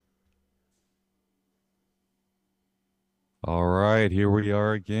All right, here we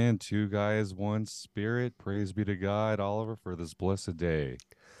are again. Two guys, one spirit. Praise be to God, Oliver, for this blessed day.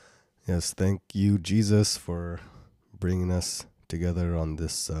 Yes, thank you, Jesus, for bringing us together on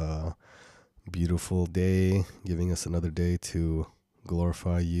this beautiful day, giving us another day to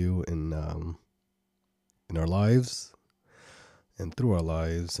glorify you in our lives and through our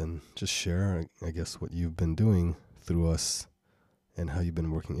lives, and just share, I guess, what you've been doing through us and how you've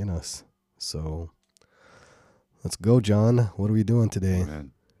been working in us. So let's go, John. What are we doing today?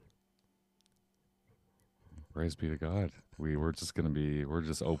 Amen. Praise be to God. We're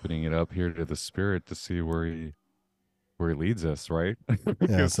just opening it up here to the Spirit to see where he leads us, right? Yeah, so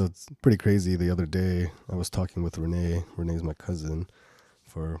Because it's pretty crazy. The other day, I was talking with Renee. Renee's my cousin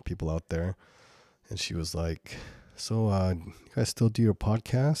for people out there. And she was like, "So, you guys still do your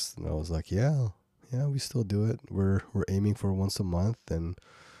podcast?" And I was like, "Yeah, we still do it. We're aiming for once a month." And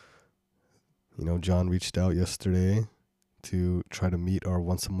John reached out yesterday to try to meet our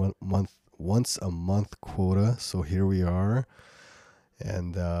once a month quota. So here we are.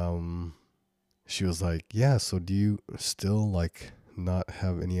 And she was like, "Yeah. So do you still like not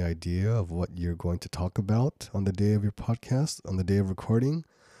have any idea of what you're going to talk about on the day of your podcast, on the day of recording?"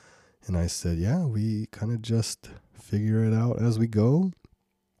 And I said, "Yeah, we kind of just figure it out as we go."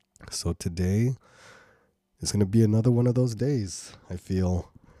 So today is going to be another one of those days, I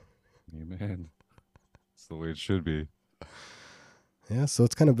feel. Amen. It's the way it should be. Yeah, so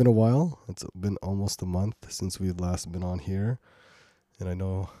it's kind of been a while. It's been almost a month since we've last been on here. And I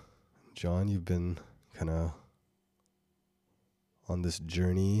know, John, you've been kind of on this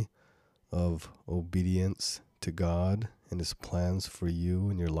journey of obedience to God and His plans for you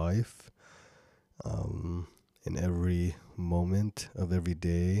in your life, um, in every moment of every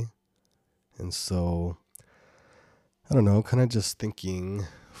day. And so I don't know, kind of just thinking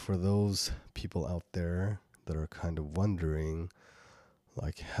for those people out there that are kind of wondering,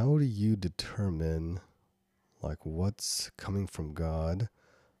 like, how do you determine, like, what's coming from God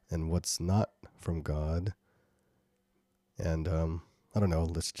and what's not from God? And I don't know,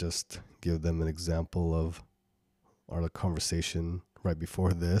 let's just give them an example of our conversation right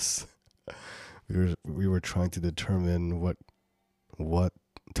before this. We were trying to determine what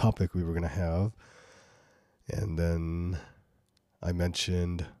topic we were going to have. And then I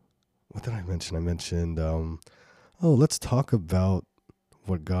mentioned, what did I mention? I mentioned, oh, let's talk about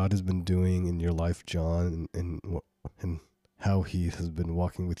what God has been doing in your life, John, and how He has been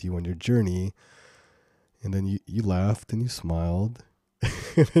walking with you on your journey. And then you laughed and you smiled,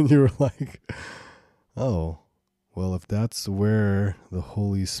 and then you were like, "Oh, well, if that's where the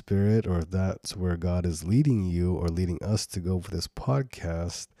Holy Spirit, or if that's where God is leading you or leading us to go for this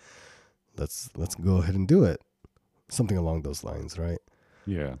podcast, let's go ahead and do it." Something along those lines, right?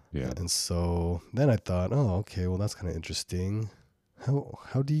 Yeah, yeah. And so then I thought, oh, okay, well, that's kind of interesting.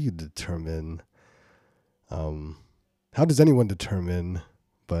 How do you determine? Um, how does anyone determine?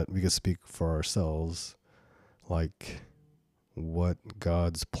 But we could speak for ourselves, like what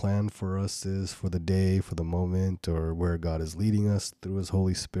God's plan for us is for the day, for the moment, or where God is leading us through His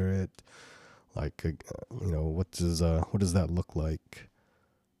Holy Spirit. Like, what does that look like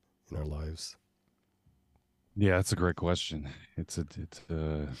in our lives? Yeah, that's a great question. It's a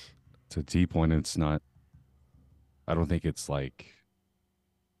deep one. It's not I don't think it's like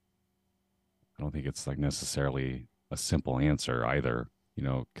I don't think it's like necessarily a simple answer either,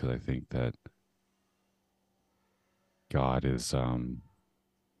 because I think that God is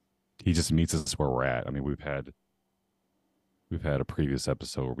he just meets us where we're at. I mean, we've had a previous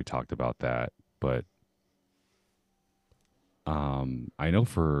episode where we talked about that, but I know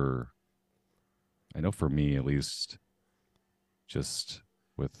for me at least, just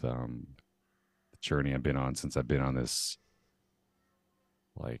with the journey I've been on since I've been on this,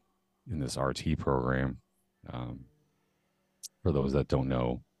 like, in this RT program. Um for those that don't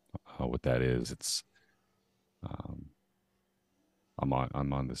know what that is, it's um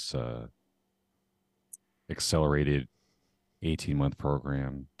I'm on this accelerated 18-month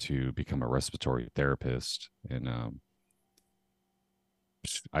program to become a respiratory therapist. And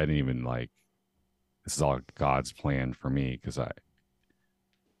I didn't even like this is all God's plan for me, because I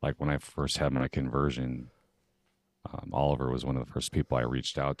like when I first had my conversion, Oliver was one of the first people I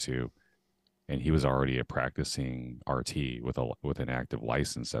reached out to, and he was already a practicing RT with an active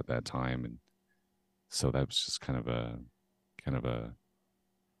license at that time. And so that was just kind of a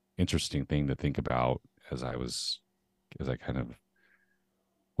interesting thing to think about as I kind of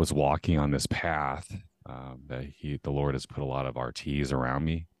was walking on this path, that the Lord has put a lot of RTs around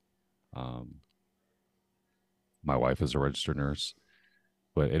me. Um, my wife is a registered nurse,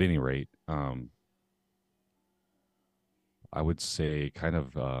 but at any rate, I would say kind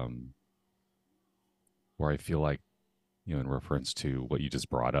of where I feel like, in reference to what you just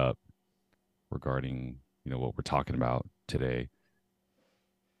brought up regarding, what we're talking about today,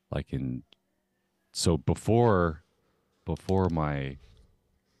 like in so before my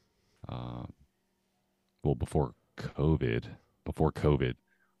um well before COVID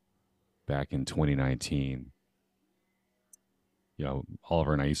back in 2019,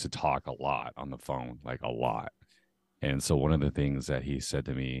 Oliver and I used to talk a lot on the phone, like a lot. And so one of the things that he said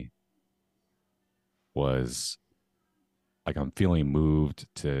to me was like, I'm feeling moved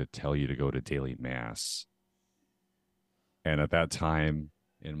to tell you to go to daily mass. And at that time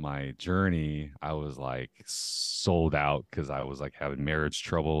in my journey, I was like sold out because I was like having marriage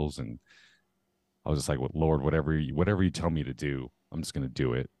troubles, and I was just like, well, Lord, whatever you tell me to do, I'm just gonna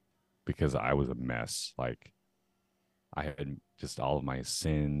do it because I was a mess. Like I had just all of my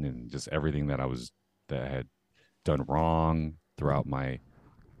sin and just everything that I had done wrong throughout my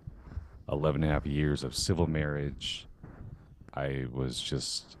 11 and a half years of civil marriage. I was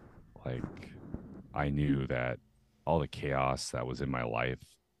just like, I knew that all the chaos that was in my life,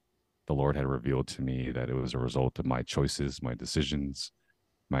 the Lord had revealed to me that it was a result of my choices, my decisions,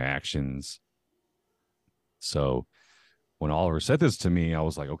 my actions. So when Oliver said this to me, I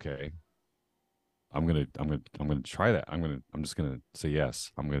was like, okay, I'm gonna try that. I'm just gonna say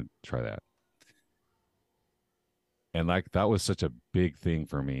yes. I'm gonna try that. And like that was such a big thing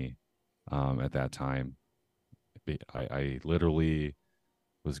for me at that time. I literally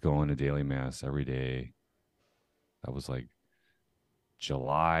was going to daily mass every day. That was like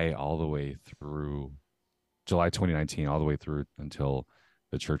July all the way through July 2019, all the way through until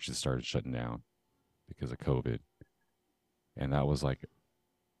the churches started shutting down because of COVID. And that was like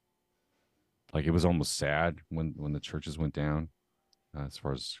it was almost sad when the churches went down, as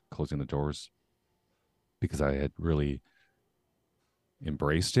far as closing the doors, because I had really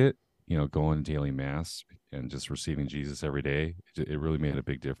embraced it, going to daily mass and just receiving Jesus every day. It really made a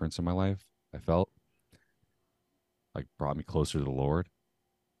big difference in my life. I felt like brought me closer to the Lord.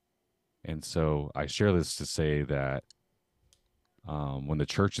 And so I share this to say that when the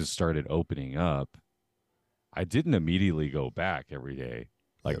churches started opening up, I didn't immediately go back every day.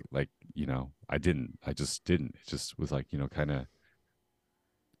 Yep. I didn't. I just didn't. It just was like, kind of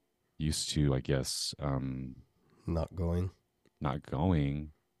used to, I guess, Not going. not going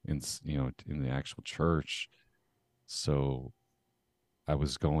in the actual church. So I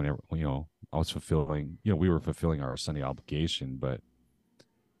was going, I was fulfilling, we were fulfilling our Sunday obligation. But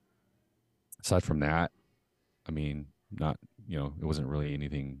aside from that, I mean, not, it wasn't really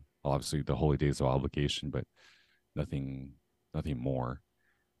anything, obviously the holy days of obligation, but nothing, nothing more.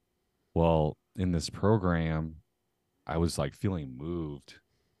 Well, in this program, I was like feeling moved,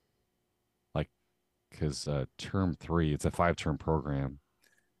 like, because term three, it's a 5-term program.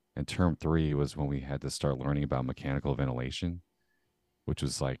 And term three was when we had to start learning about mechanical ventilation, which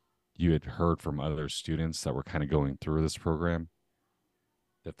was like, you had heard from other students that were kind of going through this program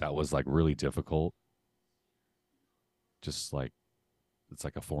that was like really difficult. Just like it's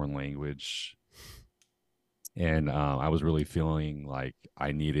like a foreign language. And I was really feeling like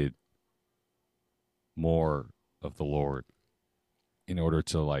I needed more of the Lord in order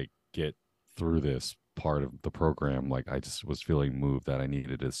to like get through this part of the program. Like I just was feeling moved that I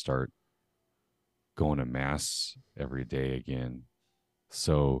needed to start going to mass every day again.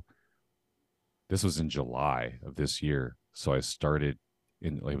 So this was in July of this year. So I started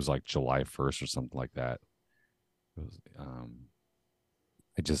it was like July 1st or something like that. It was,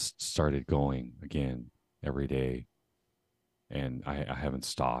 I just started going again every day, and I haven't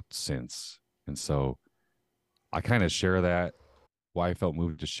stopped since. And so I kind of share that, why I felt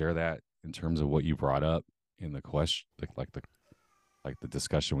moved to share that in terms of what you brought up in the question, like the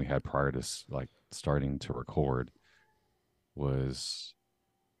discussion we had prior to like starting to record, was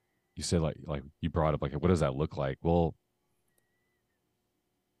you said like you brought up like what does that look like? Well,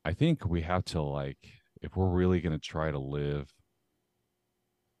 I think we have to, like, if we're really going to try to live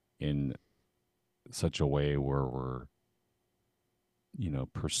in such a way where we're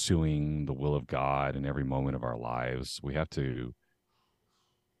pursuing the will of God in every moment of our lives, we have to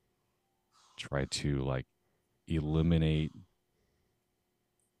try to like eliminate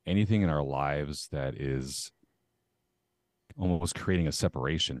anything in our lives that is almost creating a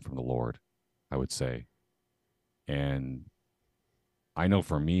separation from the Lord, I would say. And I know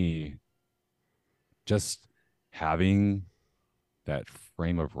for me, just having that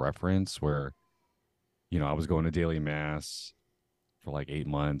frame of reference where, I was going to daily mass for like 8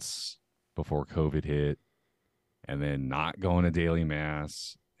 months before COVID hit, and then not going to daily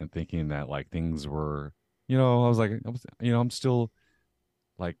mass and thinking that like things were I was like, I'm still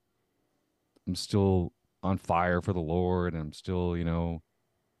like, I'm still on fire for the Lord. And I'm still,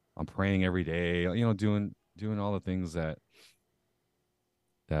 I'm praying every day, doing all the things that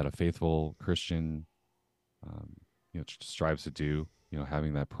a faithful Christian, um, strives to do,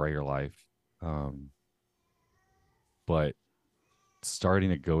 having that prayer life. Um, but starting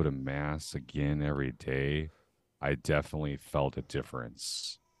to go to mass again every day, I definitely felt a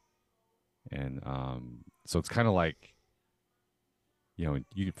difference. And so it's kind of like,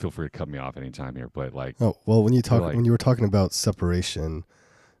 you feel free to cut me off anytime here, but like, Oh well, I feel like, when you were talking about separation,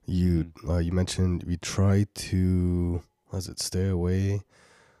 mhm, you mentioned we try to, was it stay away,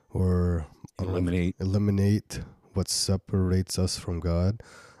 or I don't know, eliminate. eliminate what separates us from God.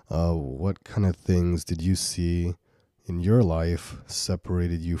 What kind of things did you see in your life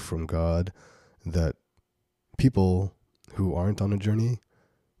separated you from God that people who aren't on a journey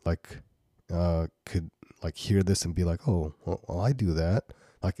like could like hear this and be like, oh, well, I do that.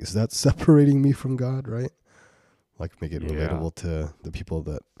 Like, is that separating me from God? Right? Like, make it Yeah. relatable to the people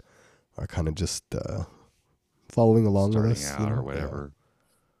that are kind of just following along with Starting us. You out or know? Yeah. whatever.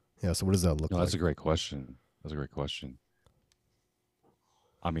 Yeah. So what does that look No, that's like? a great question. That's a great question.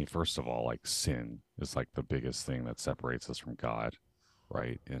 I mean, first of all, like sin is like the biggest thing that separates us from God,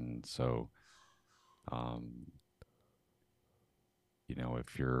 right? And so, um,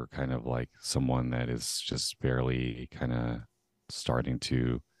 if you're kind of like someone that is just barely kind of starting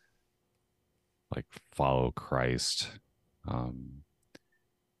to like follow Christ, um,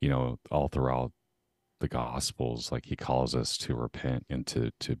 all throughout the Gospels, like he calls us to repent and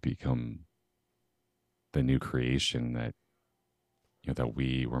to become the new creation that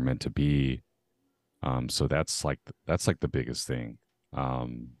we were meant to be. So that's like the biggest thing.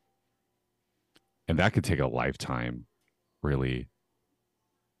 Um, and that could take a lifetime, really.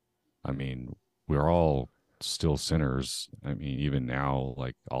 I mean, we're all still sinners. I mean, even now,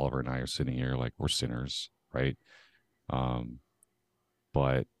 like Oliver and I are sitting here, like we're sinners, right? Um,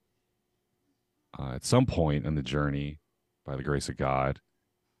 but at some point in the journey, by the grace of God,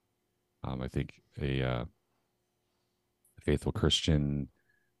 I think a faithful Christian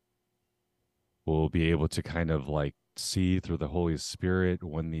will be able to kind of like see through the Holy Spirit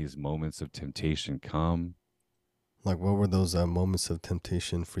when these moments of temptation come. Like, what were those moments of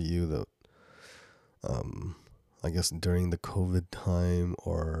temptation for you that, um, I guess, during the COVID time,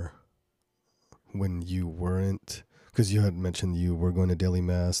 or when you weren't? Because you had mentioned you were going to daily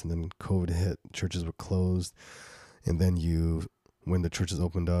mass, and then COVID hit, churches were closed, and then when the churches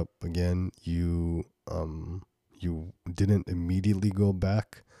opened up again, you didn't immediately go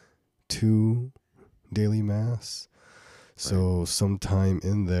back to daily mass. Right. So sometime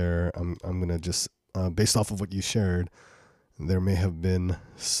in there, I'm gonna just based off of what you shared, there may have been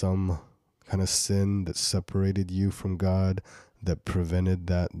some kind of sin that separated you from God, that prevented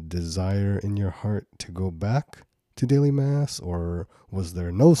that desire in your heart to go back to daily mass, or was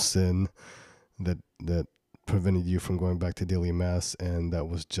there no sin that prevented you from going back to daily mass, and that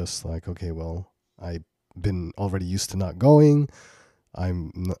was just like, okay, well, I've been already used to not going. I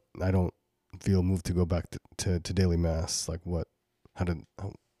don't feel moved to go back to daily mass. Like, what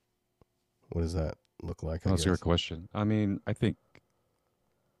does that look like, I Well, that's a great guess? question. I mean, I think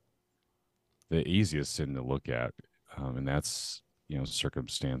the easiest sin to look at, and that's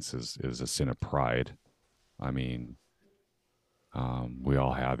circumstances, is a sin of pride. I mean, we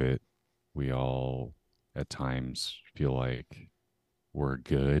all have it. We all at times feel like we're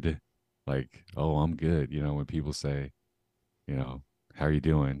good. Like, oh, I'm good. When people say, how are you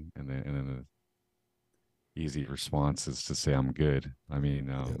doing? And then the easy response is to say I'm good. I mean,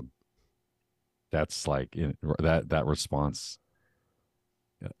 Yep. that's like that response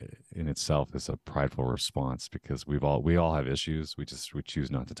in itself is a prideful response because we all have issues. We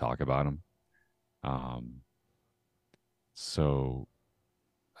choose not to talk about them. Um, so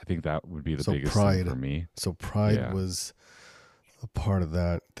I think that would be the So biggest thing pride. for me. So pride Yeah. was a part of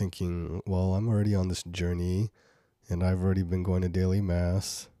that, thinking, well, I'm already on this journey, and I've already been going to daily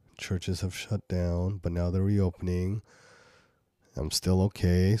mass. Churches have shut down, but now they're reopening. I'm still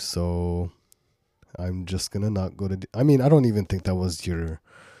okay, so I'm just gonna not go to. I mean, I don't even think that was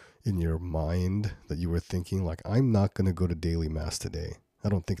in your mind, that you were thinking like, I'm not gonna go to daily mass today. I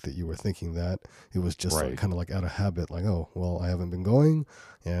don't think that you were thinking that. It was just like Right. kind of like out of habit, like, oh, well, I haven't been going,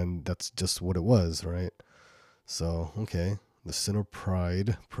 and that's just what it was, right? So, okay, the sin of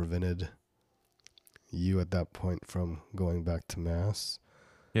pride prevented you at that point from going back to mass.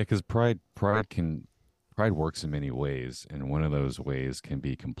 Yeah, because pride works in many ways, and one of those ways can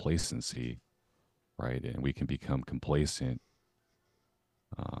be complacency, right? And we can become complacent,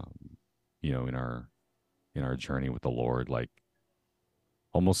 um, in our in our journey with the Lord, like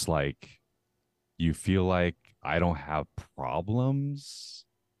almost like you feel like I don't have problems,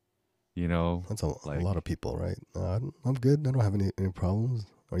 you know, That's a like lot of people, right? I'm good. I don't have any problems.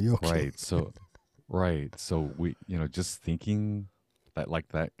 Are you okay? right. So right. So we, just thinking that like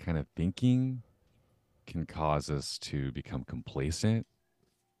that kind of thinking can cause us to become complacent.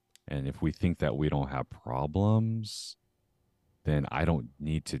 And if we think that we don't have problems, then I don't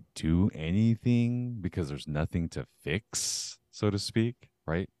need to do anything because there's nothing to fix, so to speak,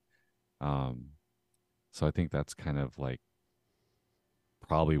 right? Um, so I think that's kind of like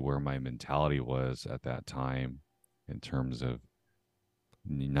probably where my mentality was at that time in terms of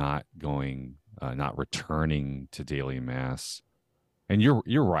not going, not returning to daily mass. And you're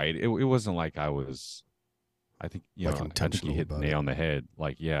right. It wasn't like I was. I think Like I think you intentional hit the about it. nail on the head.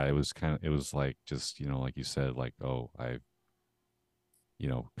 Like yeah, it was like just like you said, like oh I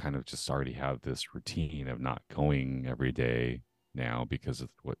kind of just already have this routine of not going every day now because of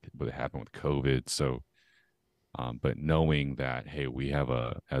what happened with COVID. So, but knowing that, hey, we have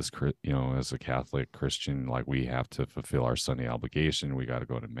as a Catholic Christian, like we have to fulfill our Sunday obligation. We got to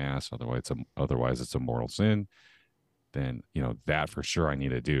go to mass, otherwise it's a mortal sin. Then that for sure I need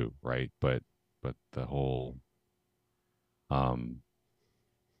to do right. But the whole um,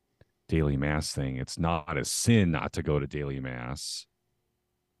 daily mass thing, it's not a sin not to go to daily mass,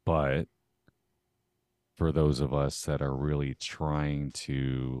 but for those of us that are really trying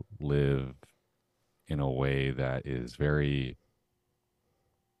to live in a way that is very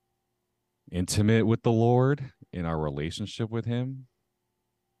intimate with the Lord in our relationship with Him.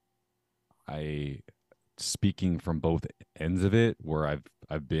 I speaking from both ends of it, where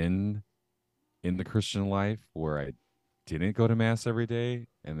I've been in the Christian life where I didn't go to mass every day,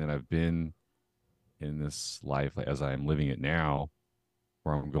 and then I've been in this life as I'm living it now,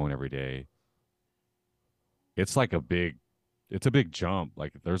 where I'm going every day. It's like it's a big jump.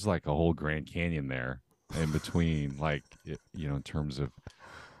 Like there's like a whole Grand Canyon there in between, like in terms of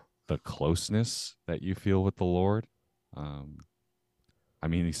the closeness that you feel with the Lord. Um, I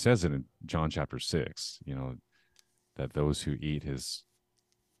mean, he says it in John chapter 6, that those who eat his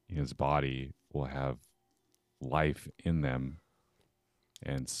body will have life in them.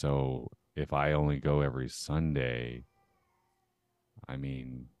 And so if I only go every Sunday, I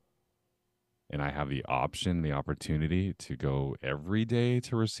mean, and I have the option, the opportunity to go every day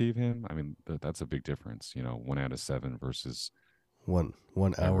to receive him, I mean, that's a big difference, 1 out of 7 versus One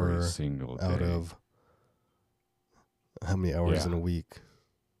every hour single out day. of how many hours in Yeah. a week?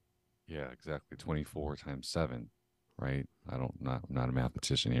 Yeah, exactly. 24 times 7, right? I'm not a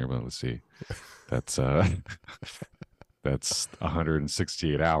mathematician here, but let's see. That's that's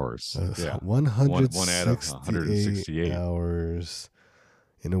 168 hours. Yeah. One out of 168 168. hours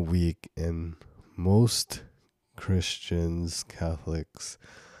in a week, and most Christians, Catholics,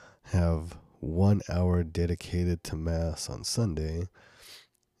 have 1 hour dedicated to mass on Sunday.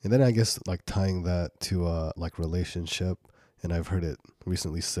 And then I guess like tying that to like relationship, and I've heard it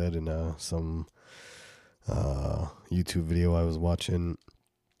recently said in some YouTube video I was watching.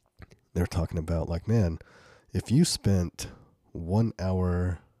 They're talking about like, man, if you spent 1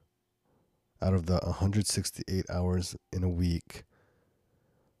 hour out of the 168 hours in a week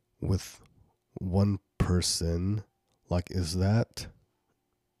with one person, like, is that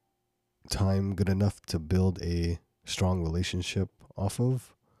time good enough to build a strong relationship off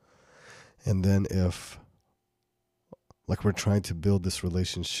of? And then if like we're trying to build this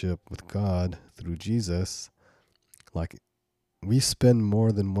relationship with God through Jesus, like we spend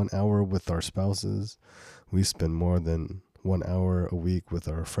more than 1 hour with our spouses, we spend more than 1 hour a week with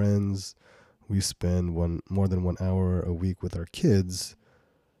our friends, we spend more than 1 hour a week with our kids,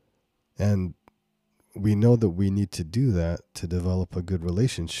 and we know that we need to do that to develop a good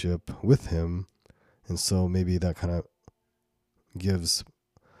relationship with him. And so maybe that kind of gives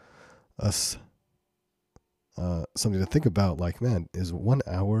us something to think about, like, man, is 1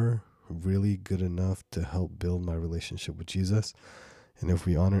 hour really good enough to help build my relationship with Jesus? And if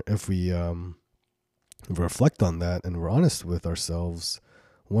we reflect on that and we're honest with ourselves,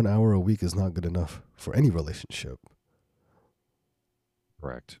 1 hour a week is not good enough for any relationship.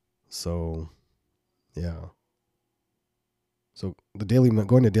 Correct. So yeah, so the daily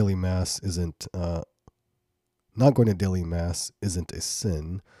going to daily mass isn't not going to daily mass isn't a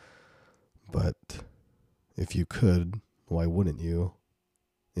sin, but if you could, why wouldn't you?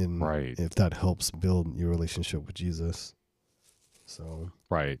 In Right. if that helps build your relationship with Jesus. So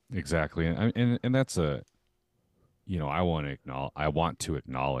Right. Exactly. And that's I want to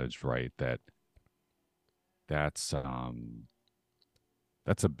acknowledge, right, that that's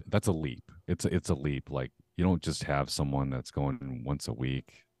that's a leap. It's a leap. Like you don't just have someone that's going once a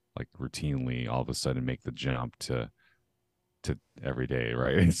week, like routinely, all of a sudden make the jump to every day,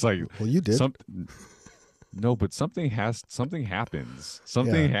 right? It's like Well, you did. some no, but something happens. Yeah.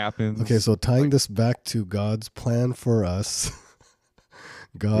 Something Okay, happens so tying like this back to God's plan for us,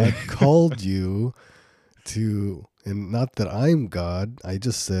 yeah. God called you to, and not that I'm God, I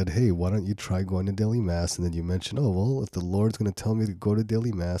just said, hey, why don't you try going to daily mass? And then you mentioned, oh, well, if the Lord's going to tell me to go to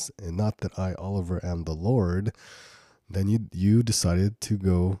daily mass, and not that I, Oliver, am the Lord, then you decided to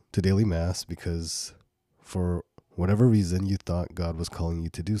go to daily mass because for whatever reason you thought God was calling you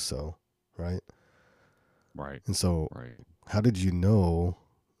to do so, right? Right. And so, Right. how did you know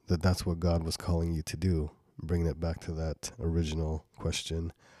that that's what God was calling you to do? Bringing it back to that original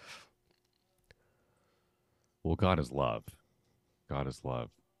question. Well, God is love. God is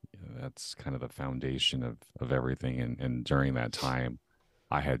love. That's kind of the foundation of everything. And during that time,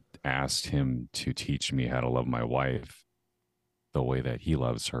 I had asked him to teach me how to love my wife the way that he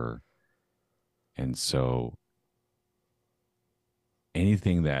loves her. And so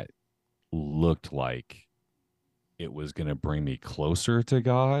anything that looked like it was going to bring me closer to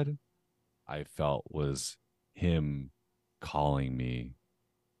God, I felt was him calling me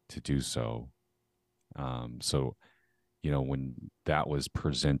to do so. So, when that was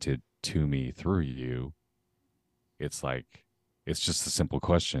presented to me through you, it's like, it's just a simple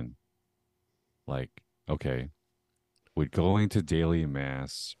question. Like, okay, would going to daily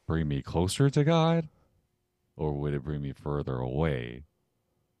mass bring me closer to God or would it bring me further away?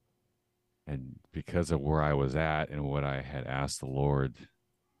 And because of where I was at and what I had asked the Lord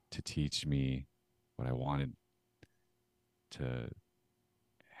to teach me, what I wanted to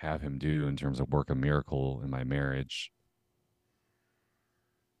have him do in terms of work a miracle in my marriage,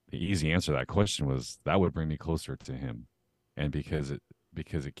 the easy answer to that question was that would bring me closer to him. And because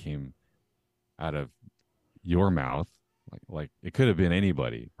it came out of your mouth, like it could have been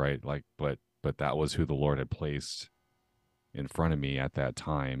anybody, right? Like but that was who the Lord had placed in front of me at that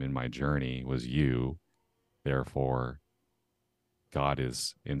time in my journey was you. Therefore, God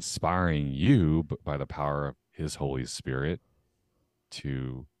is inspiring you by the power of his Holy Spirit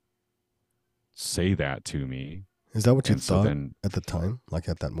to say that to me. Is that what you And so thought then, at the time, like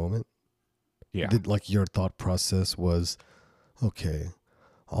at that moment? yeah, Did like your thought process was, okay,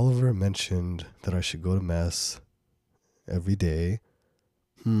 Oliver mentioned that I should go to mass every day.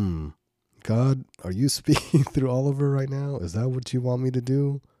 Hmm. God, are you speaking through Oliver right now? Is that what you want me to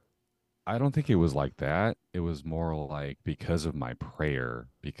do? I don't think it was like that. It was more like because of my prayer,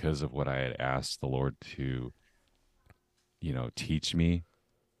 because of what I had asked the Lord to, teach me.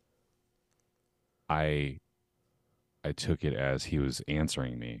 I I took it as he was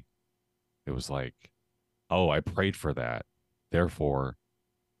answering me. It was like, oh, I prayed for that. Therefore,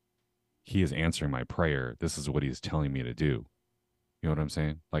 he is answering my prayer. This is what he's telling me to do. You know what I'm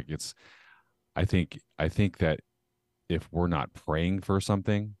saying? Like I think that if we're not praying for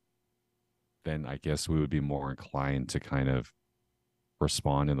something, then I guess we would be more inclined to kind of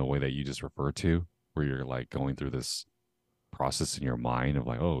respond in the way that you just referred to, where you're like going through this process in your mind of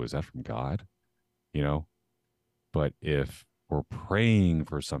like, oh, is that from God? You know? But if we're praying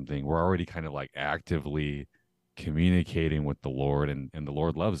for something, we're already kind of like actively communicating with the Lord, and the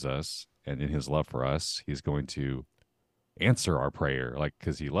Lord loves us. And in his love for us, he's going to answer our prayer, like,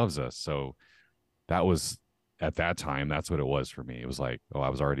 because he loves us. So that was at that time, that's what it was for me. It was like, oh, I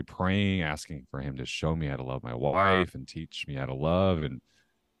was already praying, asking for him to show me how to love my wife and teach me how to love and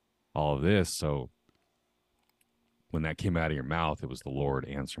all of this. So when that came out of your mouth, it was the Lord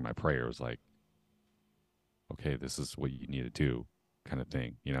answering my prayer. It was like, okay, this is what you need to do, kind of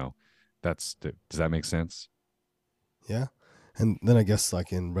thing. Does that make sense? Yeah. And then I guess,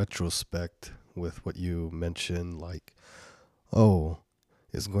 like, in retrospect, with what you mentioned, like, oh,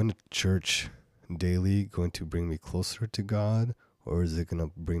 is going to church daily going to bring me closer to God, or is it going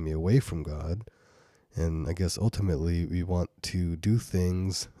to bring me away from God? And I guess ultimately we want to do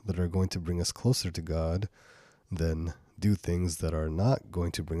things that are going to bring us closer to God than do things that are not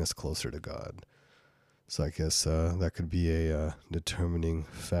going to bring us closer to God. So I guess that could be a determining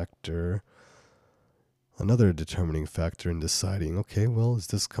factor. Another determining factor in deciding, okay, well, is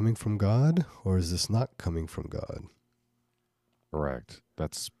this coming from God or is this not coming from God? Correct.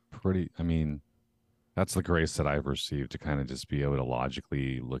 I mean, that's the grace that I've received to kind of just be able to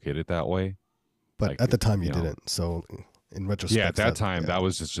logically look at it that way. But Like, at the time you you know, didn't. So in yeah, at retrospect, that that, time, yeah. that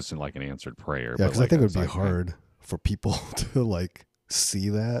was just in like an answered prayer. Yeah, But because I like, think it would as be I hard for people to like see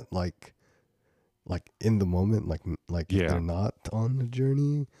that, like in the moment, like if they're yeah, not on the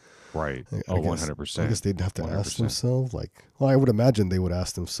journey. Right. I Oh, guess I 100%. guess they'd have to ask 100%. themselves, like, well, I would imagine they would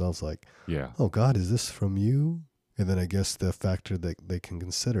ask themselves, like, Yeah. "Oh God, is this from you?" And then I guess the factor that they can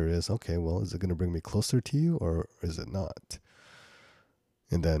consider is, okay, well, is it going to bring me closer to you or is it not?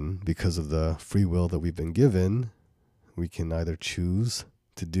 And then because of the free will that we've been given, we can either choose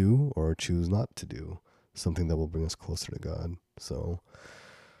to do or choose not to do something that will bring us closer to God.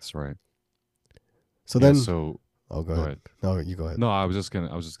 That's right. So Yeah. then, So oh, go go ahead. ahead. No, you go ahead. No, I was just gonna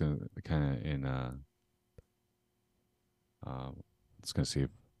kind of uh, just gonna see if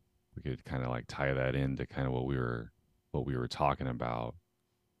we could kind of like tie that into kind of what we were talking about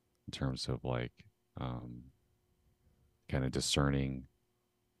in terms of like um, kind of discerning,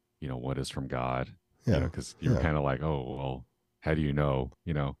 you know, what is from God, you know, Yeah, because you're yeah, kind of like, oh, well, how do you know,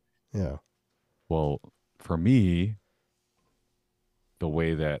 you know? yeah, Well, for me, the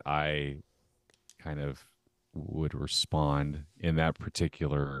way that I kind of would respond in that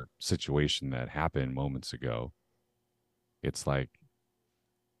particular situation that happened moments ago, it's like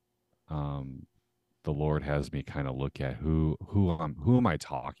um, the Lord has me kind of look at who am I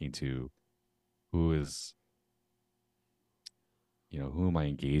talking to, who is you know who am I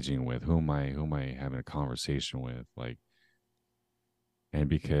engaging with, who am I having a conversation with, like, and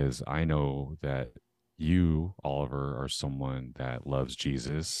because I know that you, Oliver, are someone that loves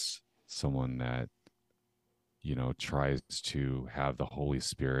Jesus, someone that you know tries to have the Holy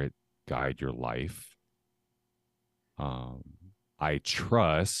Spirit guide your life. Um, I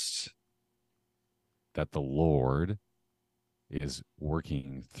trust that the Lord is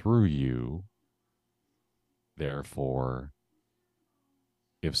working through you. Therefore,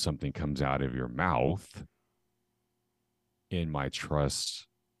 if something comes out of your mouth in my trust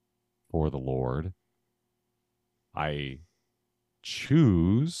for the Lord, I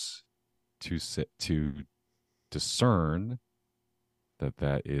choose to discern that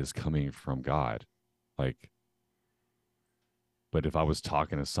that is coming from God. Like, but if I was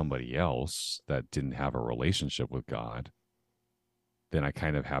talking to somebody else that didn't have a relationship with God, then I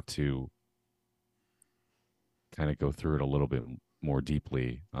kind of have to kind of go through it a little bit more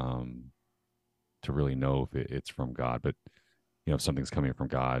deeply to really know if it's from God. But you know, if something's coming from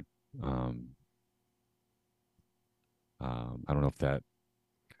God, um, I don't know if that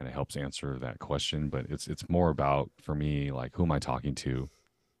kind of helps answer that question, but it's more about for me like who am I talking to?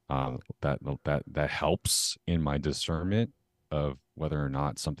 That helps in my discernment of whether or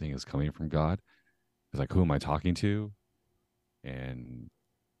not something is coming from God. It's like who am I talking to, and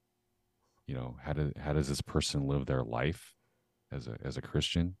you know how does this person live their life as a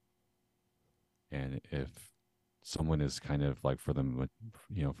Christian, and if someone is kind of like for them,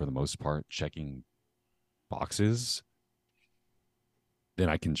 you know, for the most part checking boxes, then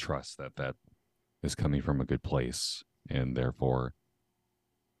I can trust that that is coming from a good place, and therefore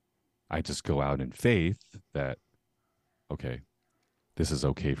I just go out in faith that okay, this is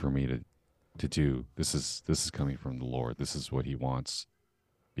okay for me to do. This is coming from the Lord. This is what He wants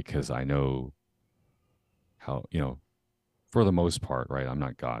because I know how you know for the most part, right? I'm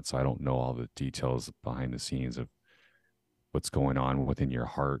not God, so I don't know all the details behind the scenes of what's going on within your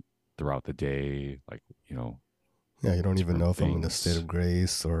heart throughout the day, like you know yeah. You don't even different know if I'm in a state things. of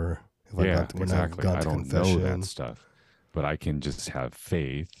grace or if I Yeah, got to, when I've exactly. gone I to don't know that confession. stuff, but I can just have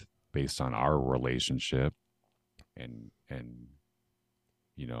faith based on our relationship and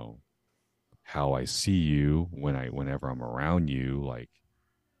you know how I see you whenever I'm around you, like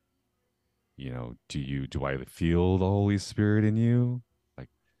you know, do I feel the Holy Spirit in you? Like,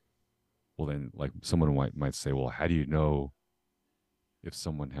 well then like someone might say, well, how do you know if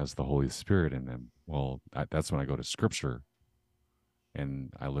someone has the Holy Spirit in them? Well, that's when I go to scripture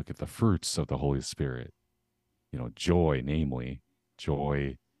and I look at the fruits of the Holy Spirit, you know, joy, namely,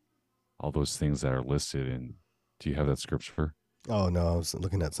 joy, all those things that are listed in. Do you have that scripture? Oh no, I was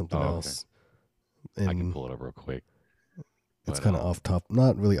looking at something Oh, okay. else, I can and pull it up real quick. it's But kind of off top,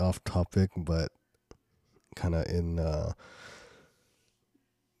 not really off topic, but kind of in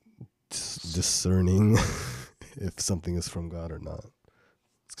discerning if something is from God or not.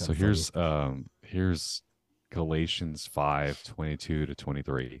 It's kind so of funny. here's Galatians 5:22 to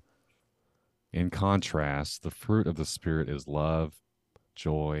 23. In contrast, the fruit of the Spirit is love,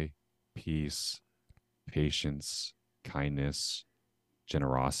 joy, peace, patience, kindness,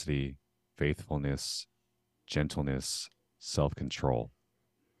 generosity, faithfulness, gentleness, self control.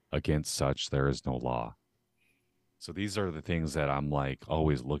 Against such, there is no law. So these are the things that I'm like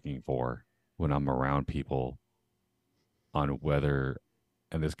always looking for when I'm around people on whether,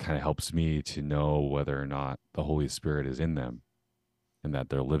 and this kind of helps me to know whether or not the Holy Spirit is in them and that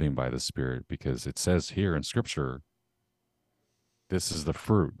they're living by the Spirit because it says here in Scripture this is the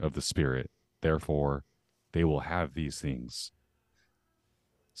fruit of the spirit. Therefore, they will have these things.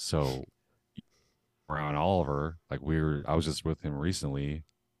 So around Oliver, like I was just with him recently.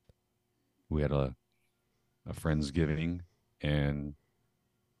 We had a friendsgiving, and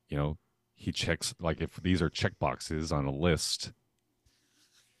you know, he checks like if these are check boxes on a list,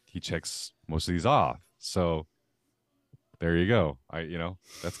 he checks most of these off. So there you go.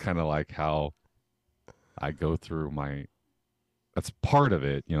 That's kind of like how I go through my. That's part of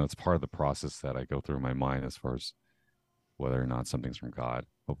it. It's part of the process that I go through in my mind as far as whether or not something's from God.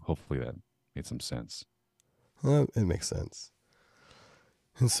 Hopefully that made some sense. It makes sense.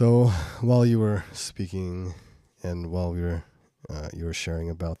 And so, while you were speaking, and while you were sharing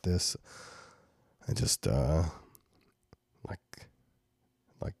about this, I just like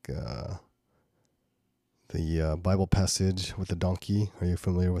like the Bible passage with the donkey. Are you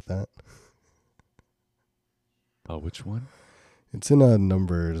familiar with that? Oh, which one? It's in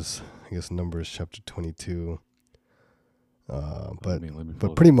Numbers. I guess Numbers chapter 22. Uh, Oh, but let me pull but it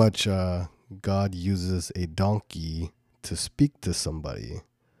up. pretty much, God uses a donkey to speak to somebody.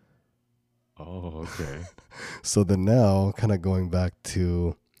 Oh, okay. So then now, kind of going back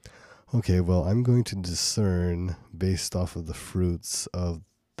to, okay, well, I'm going to discern based off of the fruits of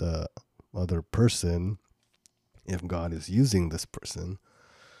the other person if God is using this person.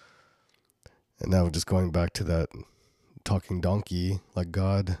 And now just going back to that talking donkey, like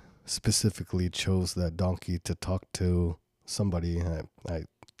God specifically chose that donkey to talk to somebody. I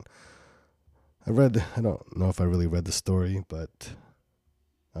don't know if I really read the story, but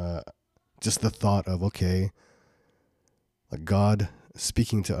uh, just the thought of, okay, like God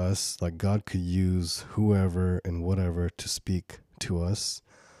speaking to us, like God could use whoever and whatever to speak to us.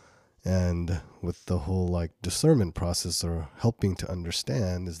 And with the whole like discernment process or helping to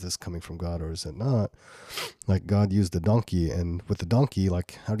understand, is this coming from God or is it not? Like God used the donkey, and with the donkey,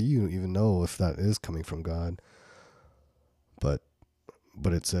 like how do you even know if that is coming from God?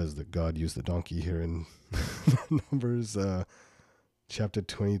 But it says that God used the donkey here in Numbers chapter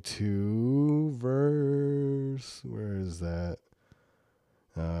 22 verse, where is that?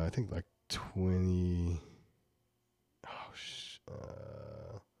 I think like 20,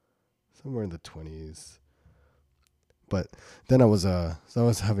 somewhere in the 20s. But then I was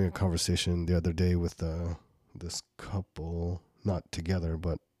having a conversation the other day with this couple, not together,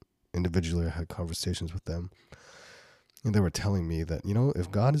 but individually. I had conversations with them, and they were telling me that,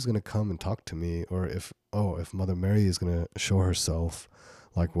 if God is going to come and talk to me, or if Mother Mary is going to show herself,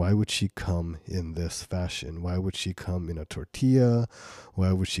 like why would she come in this fashion? Why would she come in a tortilla?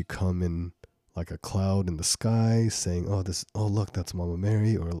 Why would she come in like a cloud in the sky saying, oh look, that's Mama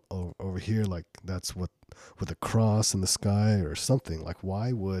Mary, or over here, like that's what, with a cross in the sky or something? Like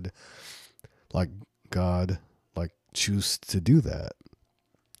why would, like, God like choose to do that?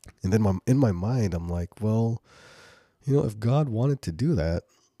 And then in my mind I'm like, well, if God wanted to do that,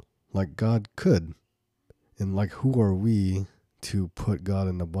 like God could. And like, who are we to put God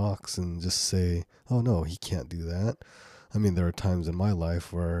in a box and just say, oh no, he can't do that? I mean, there are times in my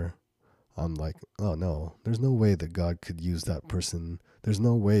life where I'm like, oh no, there's no way that God could use that person. There's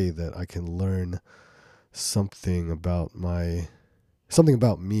no way that I can learn something about me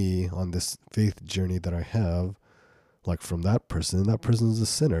on this faith journey that I have, like from that person. That person's a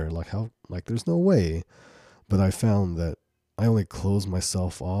sinner. Like how, like there's no way. But I found that I only close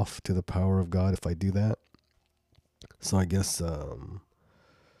myself off to the power of God if I do that. So I guess, I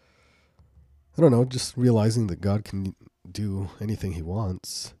don't know, just realizing that God can do anything he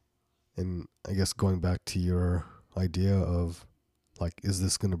wants. And I guess going back to your idea of, like, is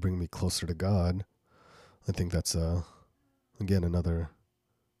this going to bring me closer to God? I think that's, again, another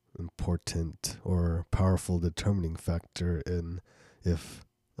important or powerful determining factor in if,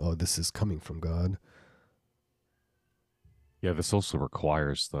 oh, this is coming from God. Yeah, this also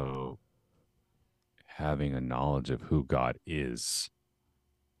requires though having a knowledge of who God is.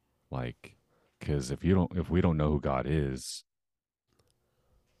 Like, because if we don't know who God is,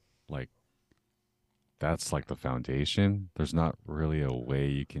 like that's like the foundation. There's not really a way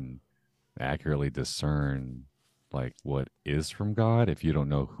you can accurately discern like what is from God if you don't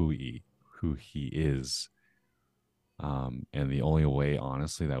know who he is. And the only way,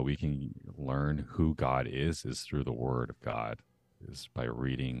 honestly, that we can learn who God is through the Word of God, is by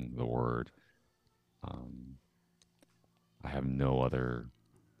reading the Word. Um, I have no other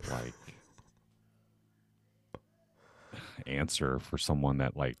like answer for someone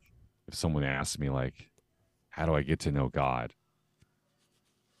that like if someone asks me like how do I get to know God?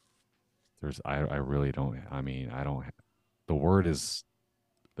 I really don't. I mean, I don't. The Word is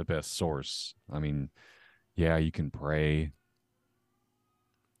the best source. I mean, yeah, you can pray,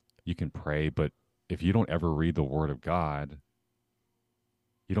 you can pray, but if you don't ever read the word of God,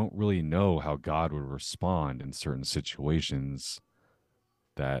 you don't really know how God would respond in certain situations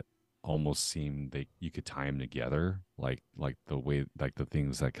that almost seem they you could tie them together, like the way like the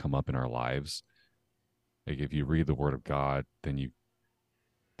things that come up in our lives. Like if you read the word of God, then you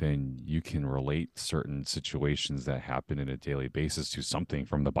can relate certain situations that happen in a daily basis to something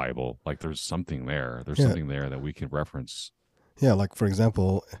from the Bible. Like there's something there. There's Yeah. something there that we can reference. Yeah, like for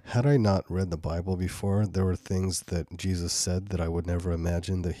example, had I not read the Bible before, there were things that Jesus said that I would never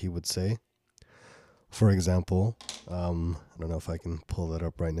imagine that he would say. For example, I don't know if I can pull that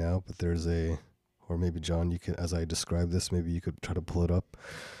up right now, but there's a, or maybe John, you could, as I describe this, maybe you could try to pull it up,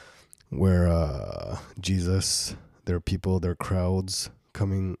 where Jesus, there are people, there are crowds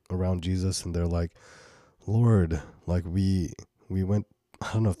coming around Jesus, and they're like, Lord, like we went.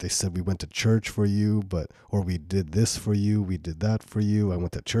 I don't know if they said we went to church for you, but or we did this for you, we did that for you. I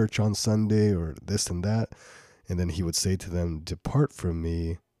went to church on Sunday, or this and that, and then he would say to them, "Depart from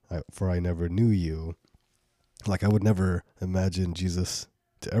me, for I never knew you." Like I would never imagine Jesus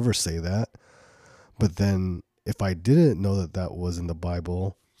to ever say that. But then if I didn't know that that was in the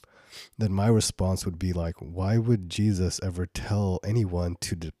Bible, then my response would be like, why would Jesus ever tell anyone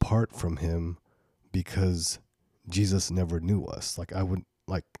to depart from him because Jesus never knew us? Like I would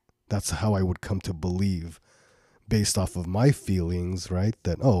like that's how I would come to believe based off of my feelings, right?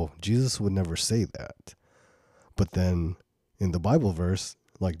 That oh, Jesus would never say that. But then in the Bible verse,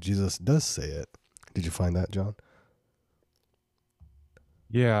 like Jesus does say it. Did you find that, John?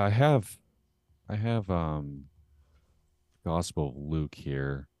 Yeah, I have Gospel of Luke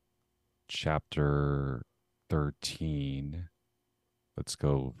here, chapter 13. Let's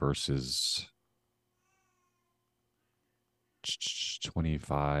go verses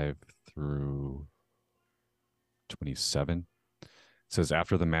 25 through 27. It says,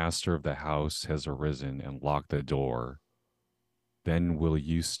 after the master of the house has arisen and locked the door, then will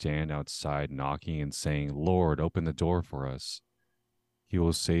you stand outside knocking and saying, Lord, open the door for us? He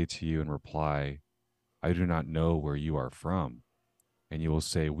will say to you in reply, I do not know where you are from. And you will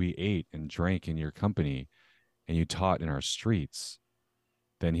say, we ate and drank in your company, and you taught in our streets.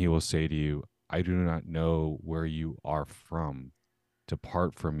 Then he will say to you, I do not know where you are from.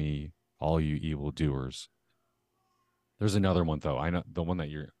 Depart from me, all you evildoers. There's another one though. I know the one that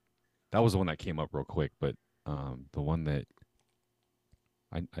you're. That was the one that came up real quick, but the one that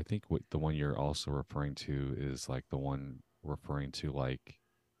I think what the one you're also referring to is like the one referring to Well,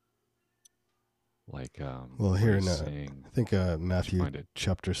 where here he's in saying, I think did you Matthew find it?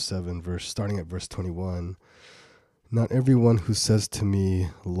 chapter 7 verse starting at verse 21. Not everyone who says to me,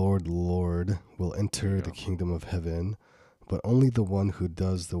 Lord, Lord, will There you enter the go. kingdom of heaven, but only the one who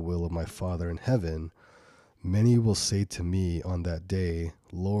does the will of my Father in heaven. Many will say to me on that day,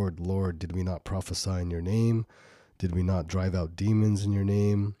 Lord, Lord, did we not prophesy in your name? Did we not drive out demons in your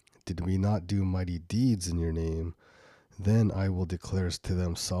name? Did we not do mighty deeds in your name? Then I will declare to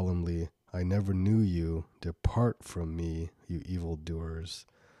them solemnly, I never knew you. Depart from me, you evildoers.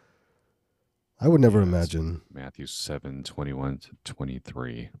 I would never Yeah, that's imagine. Matthew 7:21 to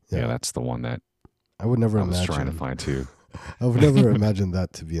 23. Yeah, Yeah, that's the one that I would never I was trying to imagine. find too. I would never imagine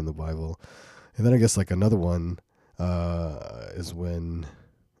that to be in the Bible. And then I guess like another one is when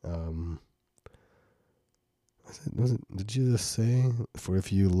um, did Jesus say, for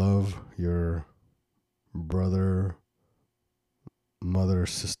if you love your brother, mother,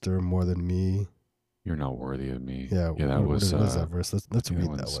 sister more than me? You're not worthy of me. Yeah, Yeah, that was what is that verse? I Let's think that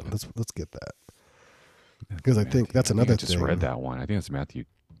read that one's one. Let's get that Matthew. because I think that's I think I another just read thing. that one. I think it's Matthew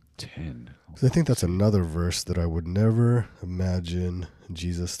 10. Because I think Let's that's see. another verse that I would never imagine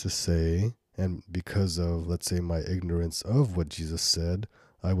Jesus to say. And because of, let's say, my ignorance of what Jesus said,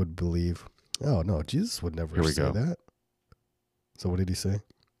 I would believe, oh, no, Jesus would never Here we say go. that. So what did he say?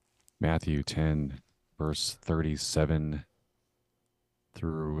 Matthew 10 verse 37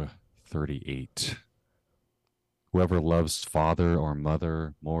 through 38. Whoever loves father or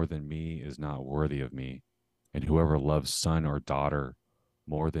mother more than me is not worthy of me, and whoever loves son or daughter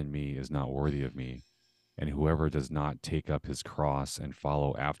more than me is not worthy of me, and whoever does not take up his cross and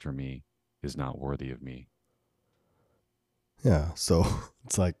follow after me is not worthy of me. Yeah. So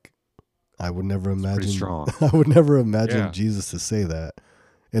it's like, I would never It's pretty imagine, strong. I would never imagine Yeah. Jesus to say that.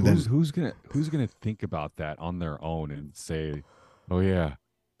 And then, Who's gonna think about that on their own and say, "Oh yeah,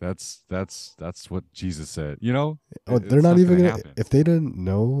 that's what Jesus said." You know, oh, they're it's not not even gonna going to, happen. if they didn't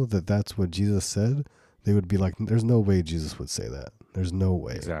know that that's what Jesus said, they would be like, there's no way Jesus would say that. There's no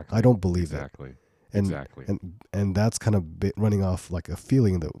way. I Exactly. don't believe it. Exactly. and Exactly. and that's kind of running off like a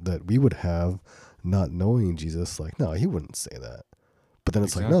feeling that we would have not knowing Jesus, like no, he wouldn't say that. But then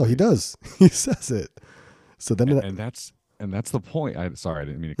it's like, no, he Exactly. does. He says it. So then, And that's the point. I sorry, I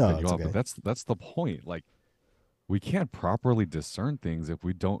didn't mean to cut no, you it's off, but okay. that's the point. Like we can't properly discern things if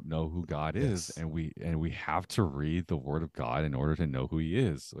we don't know who God is, Yes. and we have to read the Word of God in order to know who He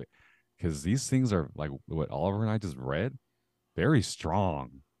is. Because these things are like what Oliver and I just read, very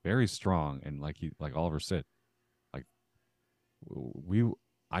strong, and like Oliver said, like we,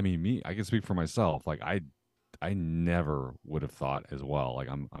 I mean, me, I can speak for myself. Like I never would have thought as well. Like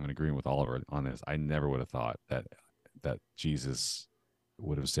I'm in agreement with Oliver on this. I never would have thought that Jesus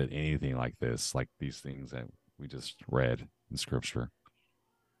would have said anything like this, like these things that we just read in Scripture.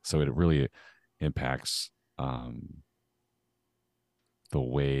 So it really impacts the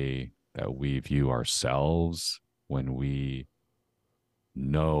way that we view ourselves when we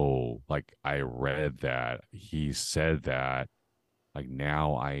know. Like I read that he said that. Like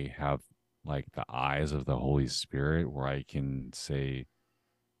now I have like the eyes of the Holy Spirit where I can say,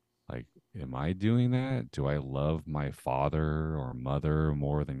 like, am I doing that? Do I love my father or mother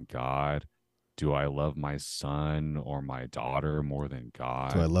more than God? Do I love my son or my daughter more than Do I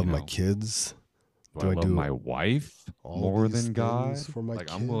God? love my kids? Do I Do I love do my wife all more these than things God? for my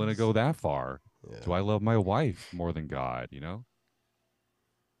Like, I'm willing to go kids? that far. Do Yeah. I love my wife more than God? Yeah.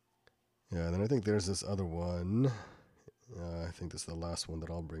 And then I think there's this other one. I think this is the last one that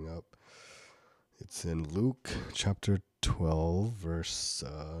I'll bring up. It's in Luke chapter 12, verse,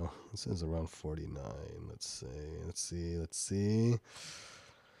 it says around 49. Let's see.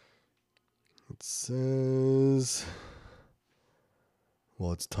 It says,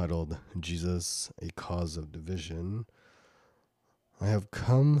 well, it's titled Jesus, a Cause of Division. I have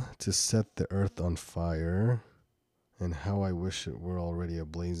come to set the earth on fire, and how I wish it were already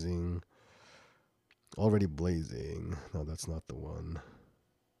blazing. No, that's not the one.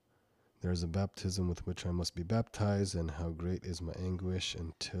 There is a baptism with which I must be baptized, and how great is my anguish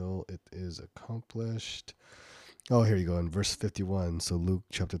until it is accomplished. Oh, here you go in verse 51. So Luke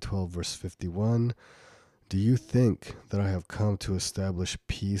chapter 12, verse 51. Do you think that I have come to establish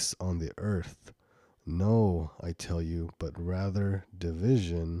peace on the earth? No, I tell you, but rather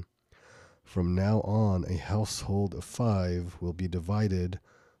division. From now on, a household of 5 will be divided,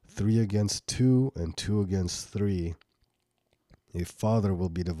 3 against 2, and 2 against 3. A father will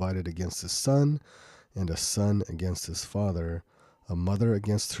be divided against his son, and a son against his father, a mother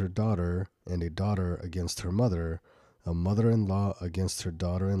against her daughter, and a daughter against her mother, a mother-in-law against her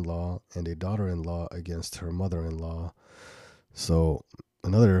daughter-in-law, and a daughter-in-law against her mother-in-law. So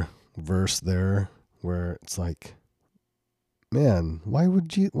another verse there where it's like, man, why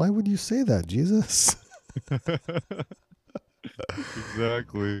would you say that, Jesus?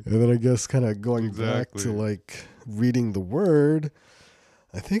 Exactly. And then I guess kind of going back to Exactly. like reading the word,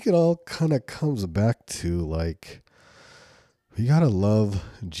 I think it all kind of comes back to like we got to love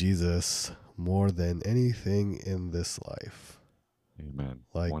Jesus more than anything in this life. Amen.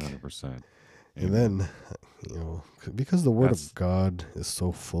 Like, 100%. and Amen. then, because the word of That's God is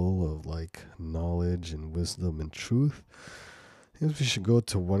so full of like knowledge and wisdom and truth, I guess we should go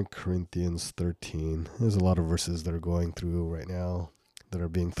to 1 Corinthians 13. There's a lot of verses that are going through right now that are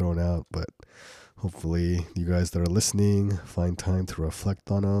being thrown out, but hopefully you guys that are listening find time to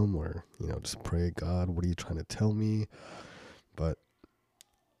reflect on them or, just pray, God, what are you trying to tell me? But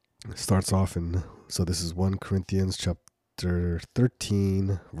it starts off so this is 1 Corinthians chapter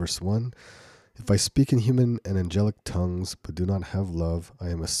 13, verse 1. If I speak in human and angelic tongues, but do not have love, I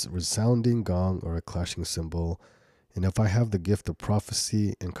am a resounding gong or a clashing cymbal. And if I have the gift of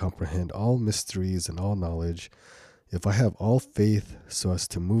prophecy and comprehend all mysteries and all knowledge, if I have all faith so as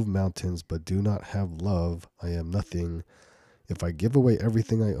to move mountains, but do not have love, I am nothing. If I give away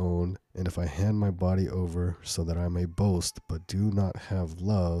everything I own, and if I hand my body over so that I may boast, but do not have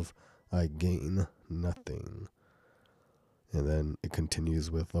love, I gain nothing. And then it continues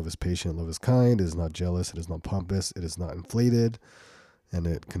with love is patient, love is kind, it is not jealous, it is not pompous, it is not inflated. And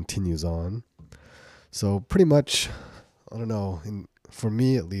it continues on. So pretty much, I don't know, for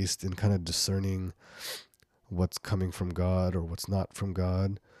me at least, in kind of discerning what's coming from God or what's not from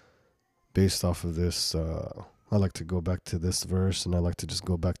God, based off of this, I like to go back to this verse and I like to just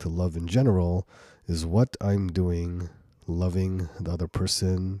go back to love in general. Is what I'm doing loving the other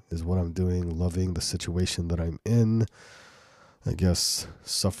person? Is what I'm doing loving the situation that I'm in? I guess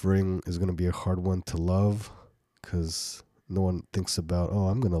suffering is going to be a hard one to love because no one thinks about, oh,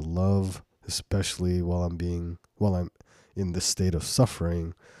 I'm going to love, especially while I'm in this state of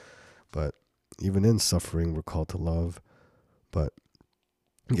suffering. But even in suffering, we're called to love. But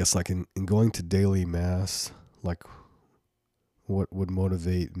I guess like in going to daily mass, like what would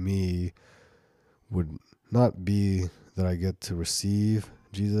motivate me would not be that I get to receive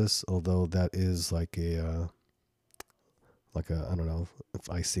Jesus, although that is like a, I don't know if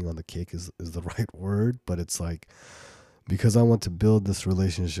icing on the cake is the right word, but it's like, because I want to build this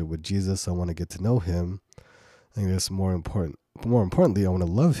relationship with Jesus, I want to get to know him. I think that's more important. More importantly, I want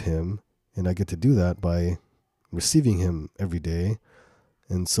to love him, and I get to do that by receiving him every day.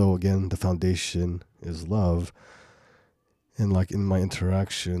 And so again, the foundation is love. And like in my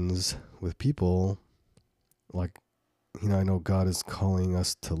interactions with people, like, I know God is calling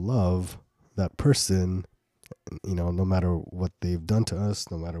us to love that person, no matter what they've done to us,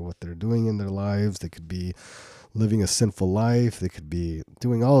 no matter what they're doing in their lives. They could be living a sinful life, they could be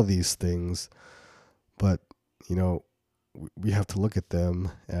doing all of these things, but, we have to look at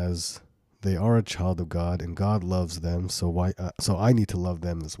them as they are a child of God and God loves them. So I need to love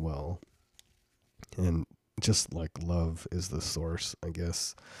them as well. And just like love is the source, I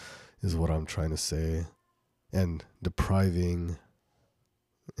guess, is what I'm trying to say. And depriving,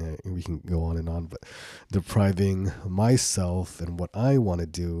 we can go on, but depriving myself and what I want to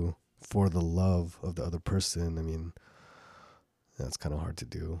do for the love of the other person, I mean, that's kind of hard to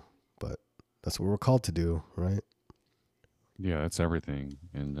do, but that's what we're called to do, right? Yeah, that's everything.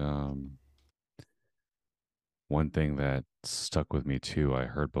 And one thing that stuck with me too, I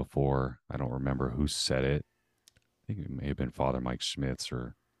heard before, I don't remember who said it. I think it may have been Father Mike Schmitz,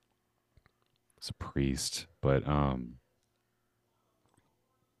 or it's a priest, but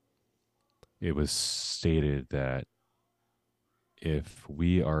it was stated that if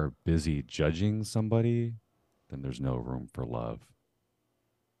we are busy judging somebody, then there's no room for love.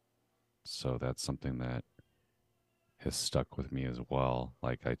 So that's something that has stuck with me as well.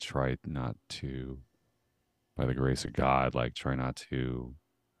 Like I tried not to, by the grace of God, like try not to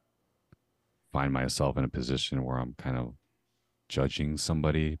find myself in a position where I'm kind of judging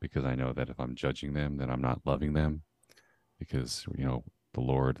somebody, because I know that if I'm judging them, then I'm not loving them, because, the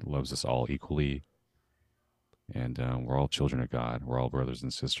Lord loves us all equally, and we're all children of God. We're all brothers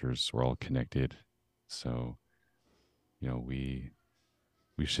and sisters. We're all connected. So, we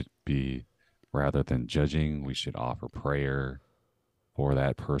should be, rather than judging, we should offer prayer for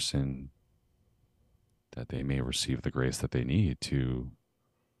that person, that they may receive the grace that they need to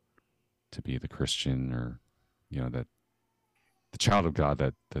be the Christian, or that the child of God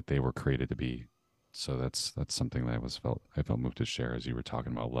that they were created to be. So that's something that I felt moved to share as you were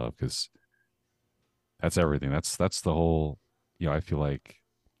talking about love, because that's everything. That's the whole. I feel like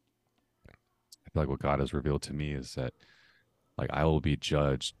what God has revealed to me is that, like, I will be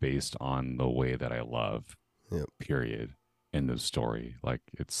judged based on the way that I love. Yep. Period. End of story. Like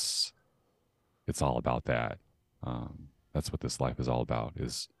it's all about that. That's what this life is all about.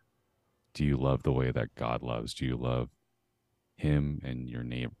 Is, do you love the way that God loves? Do you love him and your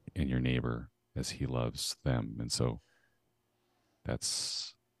neighbor as he loves them? And so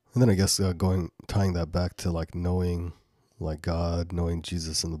that's And then I guess tying that back to like knowing like God, knowing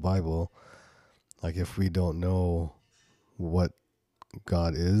Jesus in the Bible, like if we don't know what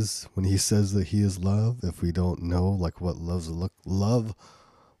God is when he says that he is love, if we don't know like what love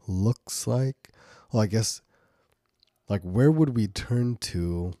looks like, well, I guess like where would we turn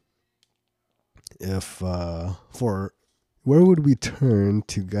to if for where would we turn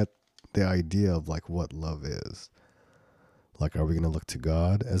to get the idea of like what love is? Like, are we going to look to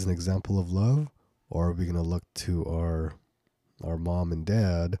God as an example of love, or are we going to look to our mom and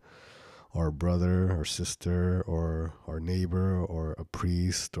dad, our brother or sister, or our neighbor, or a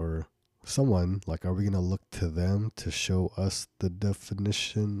priest, or someone? Like, are we going to look to them to show us the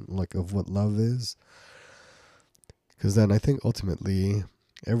definition like of what love is? Because then I think ultimately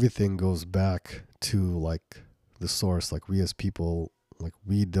everything goes back to like the source. Like, we as people, like,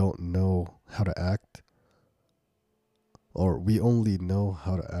 we don't know how to act, or we only know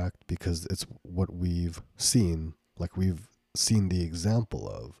how to act because it's what we've seen. Like, we've seen the example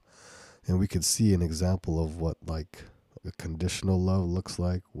of, and we could see an example of what like a conditional love looks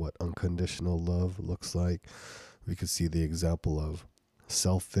like, what unconditional love looks like. We could see the example of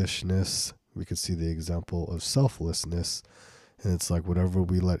selfishness, we could see the example of selflessness. And it's like whatever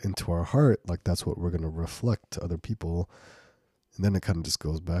we let into our heart, like that's what we're going to reflect to other people. And then it kind of just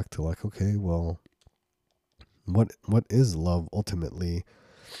goes back to like, okay, well, what is love ultimately?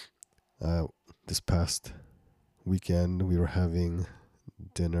 This past weekend we were having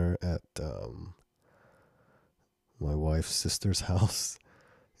dinner at my wife's sister's house,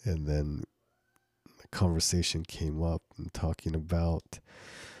 and then the conversation came up and talking about,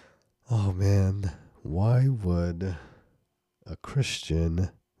 oh man, why would a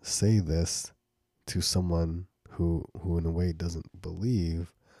Christian say this to someone who in a way doesn't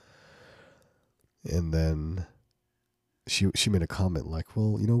believe? And then she made a comment like,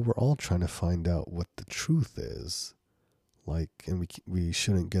 well, we're all trying to find out what the truth is. Like, and we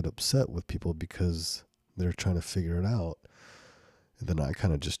shouldn't get upset with people because they're trying to figure it out. And then I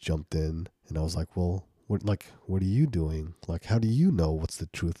kind of just jumped in and I was like, well, what are you doing? Like, how do you know what's the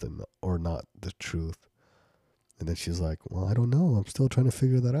truth and or not the truth? And then she's like, well, I don't know. I'm still trying to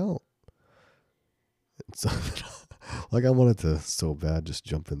figure that out. And so, like, I wanted to so bad just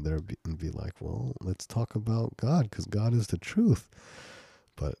jump in there and be like, well, let's talk about God because God is the truth.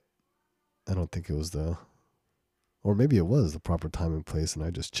 But I don't think it was or maybe it was the proper time and place and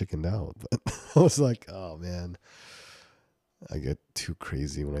I just chickened out. But I was like, oh man, I get too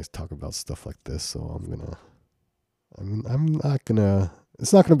crazy when I talk about stuff like this. So I'm not gonna,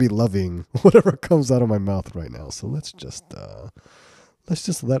 it's not gonna be loving whatever comes out of my mouth right now. So let's just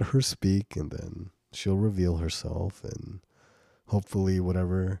let her speak and then she'll reveal herself and hopefully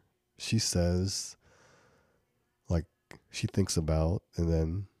whatever she says, like she thinks about, and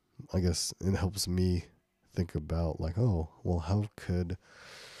then I guess it helps me think about like, oh, well, how could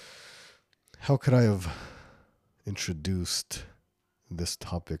I have introduced this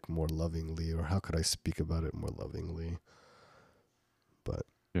topic more lovingly, or how could I speak about it more lovingly? But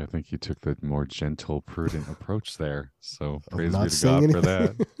Yeah, I think you took the more gentle, prudent approach there. So of praise be not to saying God for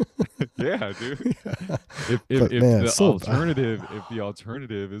anything. that. Yeah, dude. Yeah. If But man, if the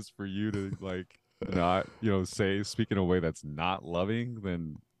alternative is for you to like not, say speak in a way that's not loving,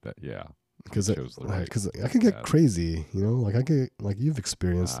 then that yeah, you because chose the right because I can get path. crazy, like I get like you've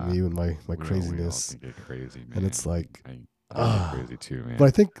experienced Uh me with my we all craziness, can get crazy, and it's man. like I get ah. crazy too, But I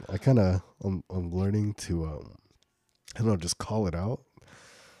man. think I kind of I'm learning to I don't know, just call it out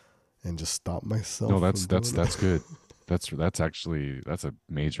and just stop myself No, from doing it. that's good. That's actually that's a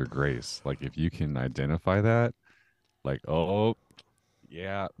major grace. Like if you can identify that, like, oh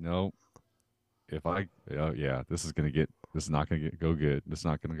yeah, no, if I, oh yeah, this is not gonna go good. This is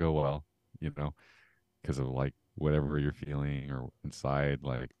not gonna go well, you know, because of like whatever you're feeling or inside.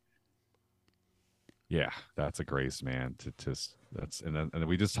 Like, yeah, that's a grace, man. That's and then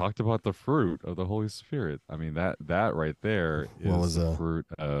we just talked about the fruit of the Holy Spirit. I mean that right there What is was the fruit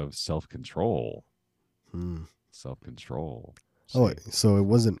of self control. hmm. Self control. Oh, See, so it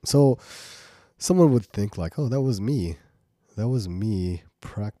wasn't. So someone would think like, oh, that was me. That was me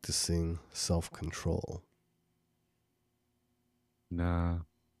practicing self control. nah,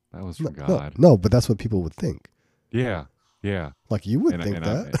 that was No, from no, God. no. But that's what people would think. Yeah, yeah. Like you would And think and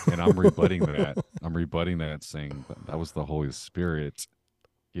I'm that. and I'm rebutting that. I'm rebutting that, saying that was the Holy Spirit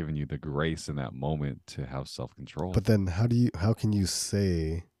giving you the grace in that moment to have self control. But then how can you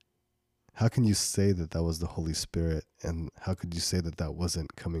say that that was the Holy Spirit, and how could you say that that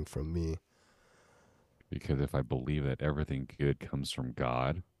wasn't coming from me? Because if I believe that everything good comes from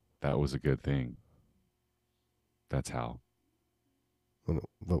God, that was a good thing. That's how. But If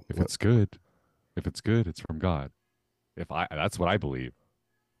what? it's good, if it's good, it's from God. If I That's what I believe.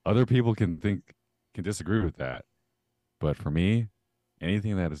 Other people can disagree with that. But for me,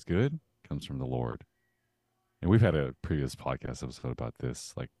 anything that is good comes from the Lord. And we've had a previous podcast episode about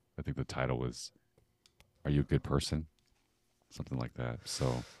this. Like I think the title was "Are You a Good Person?" Something like that.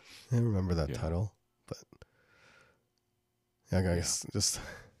 So I remember that yeah, title. But yeah, yeah. guys, just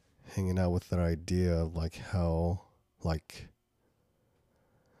hanging out with that idea of like like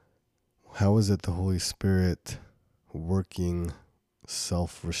how is it the Holy Spirit working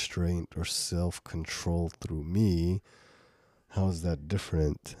self restraint or self control through me? How is that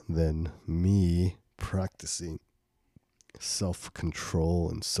different than me practicing self control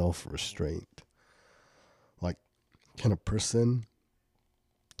and self restraint? Like, can a person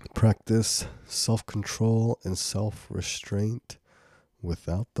practice self control and self restraint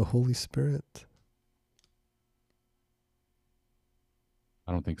without the Holy Spirit?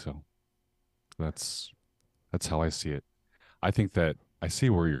 I don't think so. That's that's how I see it. I think that I see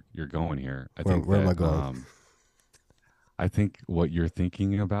where you're going here. Where am I going? I think what you're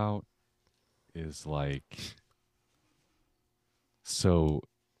thinking about is like so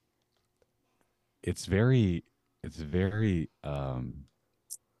it's very it's very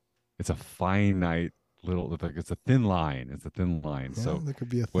it's a finite little like it's a thin line. It's a thin line. Yeah, So there could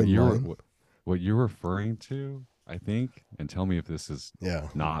be a what thin you're line. what, what you're referring to, I think, and tell me if this is Yeah,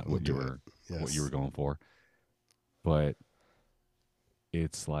 not we'll do it. what you were Yes. going for, but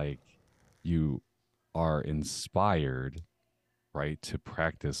it's like you are inspired, right, to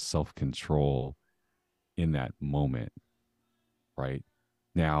practice self-control in that moment, right?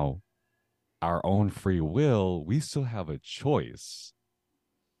 Now, our own free will, we still have a choice.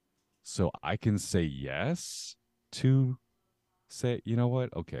 So I can say yes to say, you know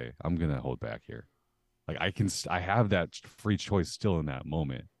what? Okay, I'm gonna hold back here. Like I have that free choice still in that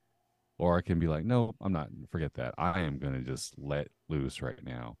moment, or I can be like, no, I'm not. Forget that. I am gonna just let loose right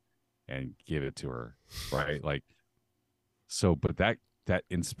now, and give it to her. Right? Like so, but that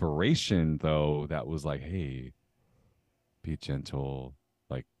inspiration though, that was like, hey, be gentle.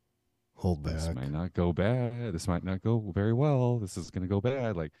 Like Hold this back. might not go bad. This might not go very well. This is gonna go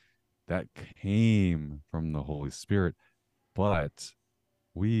bad. Like that came from the Holy Spirit, but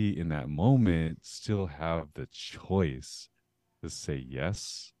we in that moment still have the choice to say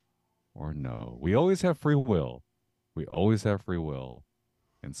yes or no. We always have free will. We always have free will.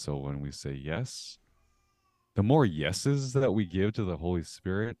 And so when we say yes, the more yeses that we give to the Holy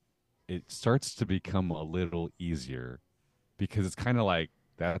Spirit, it starts to become a little easier because it's kind of like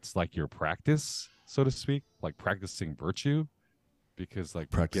that's like your practice, so to speak, like practicing virtue. Because like we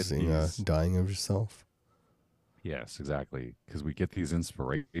get Practicing these, dying of yourself. yes, exactly. Because we get these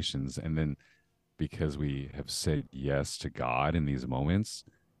inspirations, and then because we have said yes to God in these moments,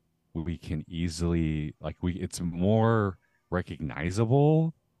 we can easily like we it's more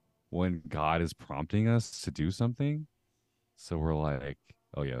recognizable when God is prompting us to do something. So we're like,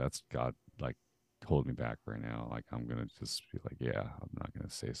 oh yeah, that's God like holding me back right now. Like I'm gonna just be like, yeah, I'm not gonna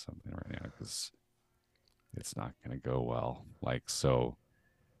say something right now because it's not gonna go well. Like so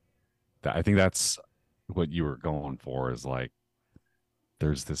I think that's what you were going for is like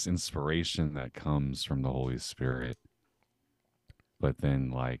there's this inspiration that comes from the Holy Spirit, but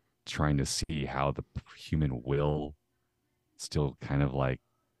then like trying to see how the human will still kind of like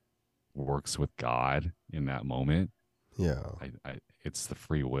works with God in that moment. Yeah. It's the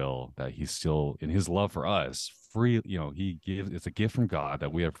free will that he's still in his love for us. Free, you know, he gives it's a gift from God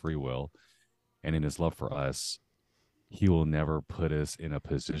that we have free will, and in his love for us, he will never put us in a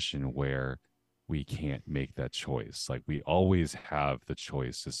position where we can't make that choice. Like we always have the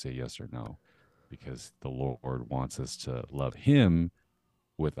choice to say yes or no, because the Lord wants us to love him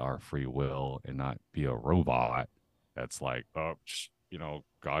with our free will and not be a robot that's like, oh, you know,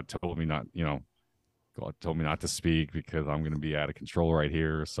 God told me not, you know, God told me not to speak because I'm going to be out of control right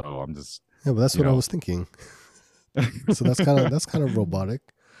here. So I'm just, Yeah, but that's you what I know. was thinking. So that's kind of robotic.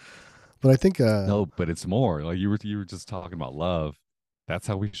 But I think No, but it's more like you were just talking about love. That's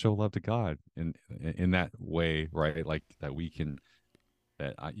how we show love to God in that way, right? Like that we can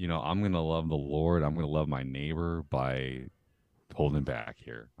that you know I'm gonna love the Lord. I'm gonna love my neighbor by holding back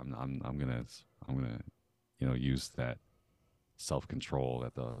here. I'm gonna you know use that self control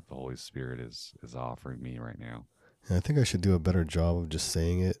that the Holy Spirit is offering me right now. I think I should do a better job of just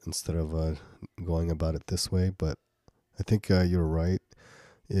saying it instead of going about it this way. But I think you're right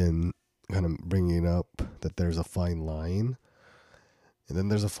in kind of bringing up that there's a fine line, and then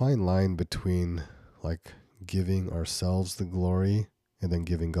there's a fine line between like giving ourselves the glory and then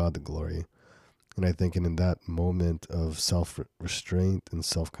giving God the glory. And I think in that moment of self restraint and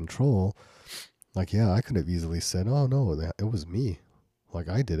self control, like, yeah, I could have easily said, oh, no, it was me. Like,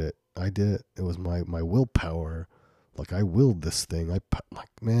 I did it. I did it. It was my willpower. Like, I willed this thing. Like,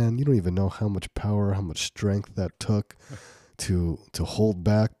 man, you don't even know how much power, how much strength that took to hold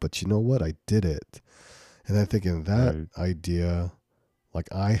back. But you know what? I did it. And I think in that Right. idea, like,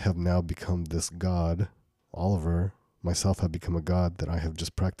 I have now become this God. Oliver, myself, have become a God that I have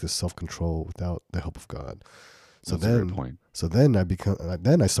just practiced self control without the help of God. So That's a great then, point. so then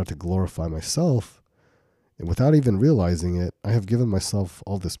then I start to glorify myself, and without even realizing it, I have given myself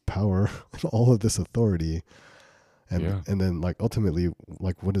all this power and all of this authority, Yeah. and then like ultimately,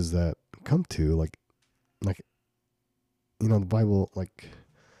 like what does that come to? Like the Bible, like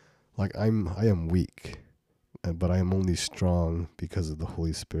I am weak, but I am only strong because of the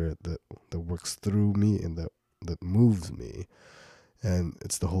Holy Spirit that works through me and that moves me, and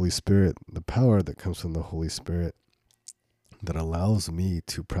it's the Holy Spirit, the power that comes from the Holy Spirit that allows me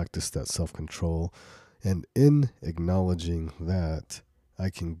to practice that self control. And in acknowledging that, I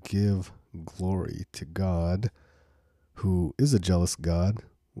can give glory to God, who is a jealous God,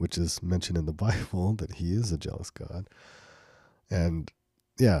 which is mentioned in the Bible that he is a jealous God. And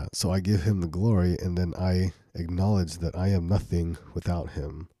yeah, so I give him the glory, and then I acknowledge that I am nothing without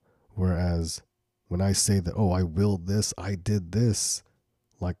him. Whereas when I say that, oh, I willed this, I did this,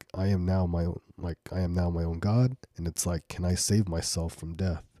 like I am now my own God, and it's like, can I save myself from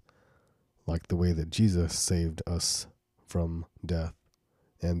death? Like the way that Jesus saved us from death.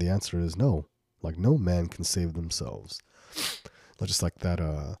 And the answer is no. Like no man can save themselves. Just like that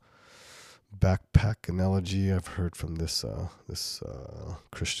backpack analogy I've heard from this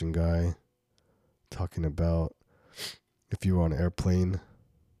Christian guy talking about if you were on an airplane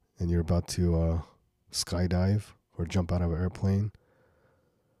and you're about to skydive, or jump out of an airplane,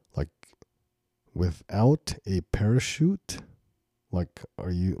 like without a parachute? Like,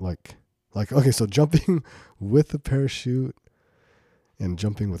 are you like okay? So jumping with a parachute and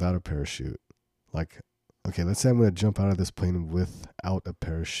jumping without a parachute. Like, okay, let's say I'm gonna jump out of this plane without a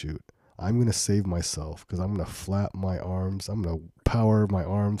parachute. I'm gonna save myself because I'm gonna flap my arms. I'm gonna power my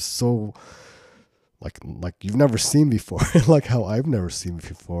arms so like you've never seen before, like how I've never seen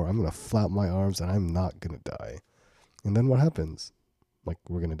before. I'm gonna flap my arms and I'm not gonna die. And then what happens? Like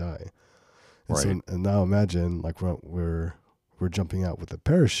we're gonna die. And Right. so and now imagine like we're jumping out with a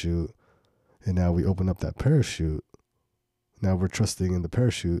parachute, and now we open up that parachute. Now we're trusting in the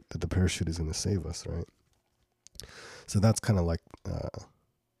parachute that the parachute is gonna save us, right? So that's kind of like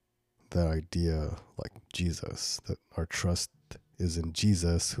that idea, like Jesus, that our trust is in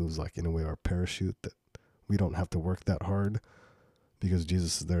Jesus, who's like in a way our parachute, that we don't have to work that hard because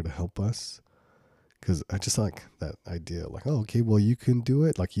Jesus is there to help us. Because I just like that idea, like, oh, okay, well, you can do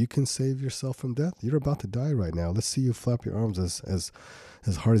it. Like, you can save yourself from death. You're about to die right now. Let's see you flap your arms as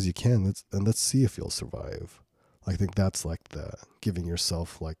hard as you can. Let's see if you'll survive. I think that's like the giving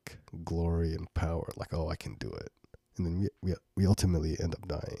yourself like glory and power. Like, oh, I can do it, and then we ultimately end up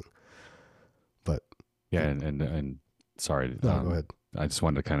dying. But Yeah, and sorry, no, go ahead. I just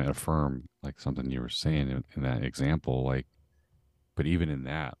wanted to kind of affirm like something you were saying in that example, like, but even in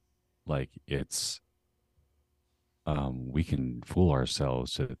that, like, it's we can fool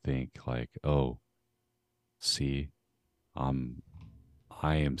ourselves to think like, oh, see, um,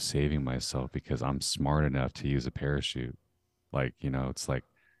 I am saving myself because I'm smart enough to use a parachute. Like, it's like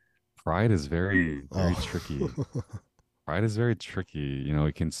pride is very, very Oh, tricky. Pride is very tricky.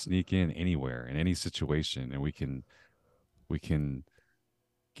 It can sneak in anywhere in any situation, and we can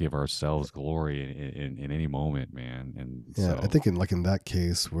give ourselves glory in any moment, man. And yeah. I so, think in that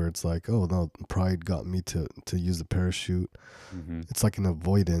case where it's like, oh no, pride got me to use the parachute. mm-hmm. It's like an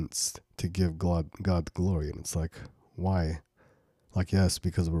avoidance to give God glory, and it's like, why? Like, yes,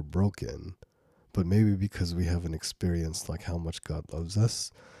 because we're broken, but maybe because we haven't experienced like how much God loves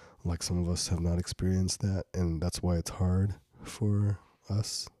us. Like some of us have not experienced that, and that's why it's hard for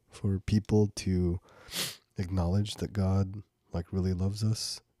us, for people to acknowledge that God like really loves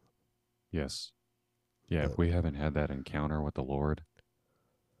us. Yes, yeah. But If we haven't had that encounter with the Lord,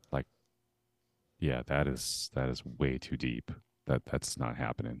 like, yeah, that is way too deep. That's not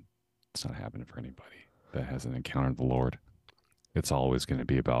happening. It's not happening for anybody that hasn't encountered the Lord. It's always going to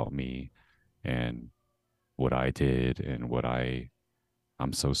be about me and what I did and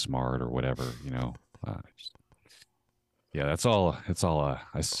I'm so smart or whatever. Just, yeah, that's all. It's all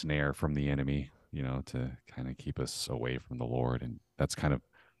a snare from the enemy. To kind of keep us away from the Lord, and that's kind of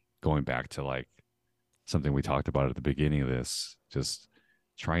going back to like something we talked about at the beginning of this, just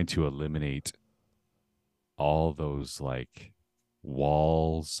trying to eliminate all those like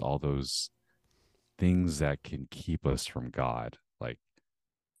walls, all those things that can keep us from God. Like,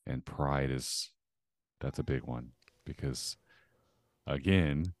 and pride that's a big one because,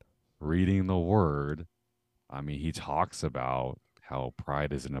 again, reading the word, I mean, he talks about how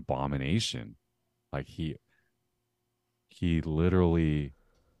pride is an abomination. Like he literally,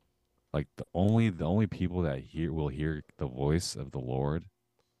 like, the only people that will hear the voice of the Lord,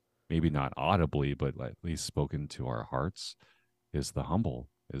 maybe not audibly, but at least spoken to our hearts, is the humble,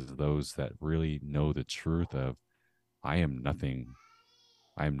 is those that really know the truth of, I am nothing,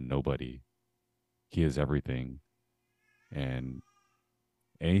 I am nobody. He is everything. And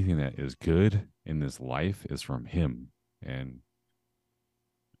anything that is good in this life is from him. And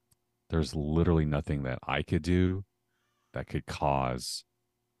there's literally nothing that I could do that could cause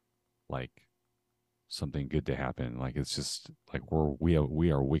like something good to happen. Like, it's just like we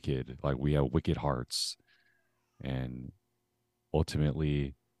are wicked. Like, we have wicked hearts, and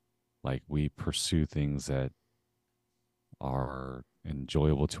ultimately, like, we pursue things that are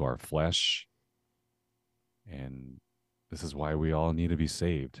enjoyable to our flesh. And this is why we all need to be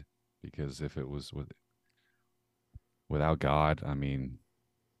saved, because if it was without God, I mean,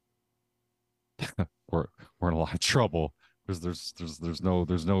 we're we're in a lot of trouble, because there's no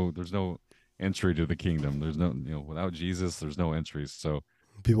entry to the kingdom. There's no, without Jesus, there's no entry. So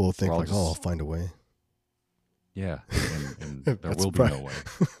people will we're think all like, oh, I'll just, find a way. yeah, and there That's will be pride. no way.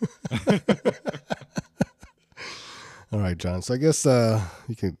 All right, John. So I guess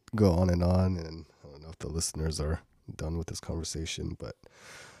we could go on, and I don't know if the listeners are done with this conversation, but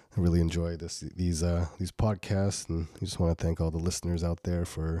I really enjoy these podcasts, and I just want to thank all the listeners out there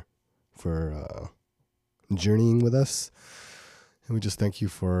for journeying with us, and we just thank you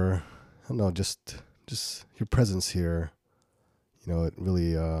for, I don't know, just your presence here. It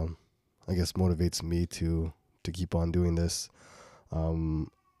really I guess motivates me to keep on doing this.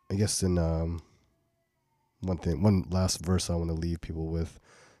 I guess in one last verse I want to leave people with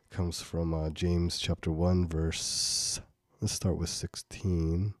comes from James chapter 1 verse, let's start with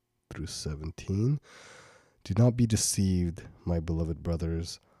 16 through 17. Do not be deceived, my beloved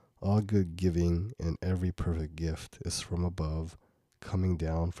brothers. All good giving and every perfect gift is from above, coming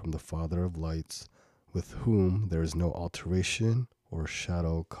down from the Father of lights, with whom there is no alteration or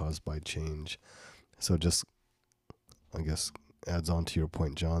shadow caused by change. So just, I guess, adds on to your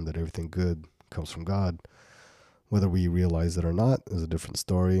point, John, that everything good comes from God. Whether we realize it or not is a different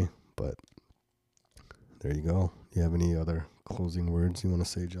story, but there you go. Do you have any other closing words you want to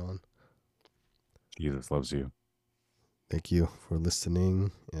say, John? Jesus loves you. Thank you for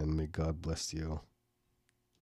listening, and may God bless you.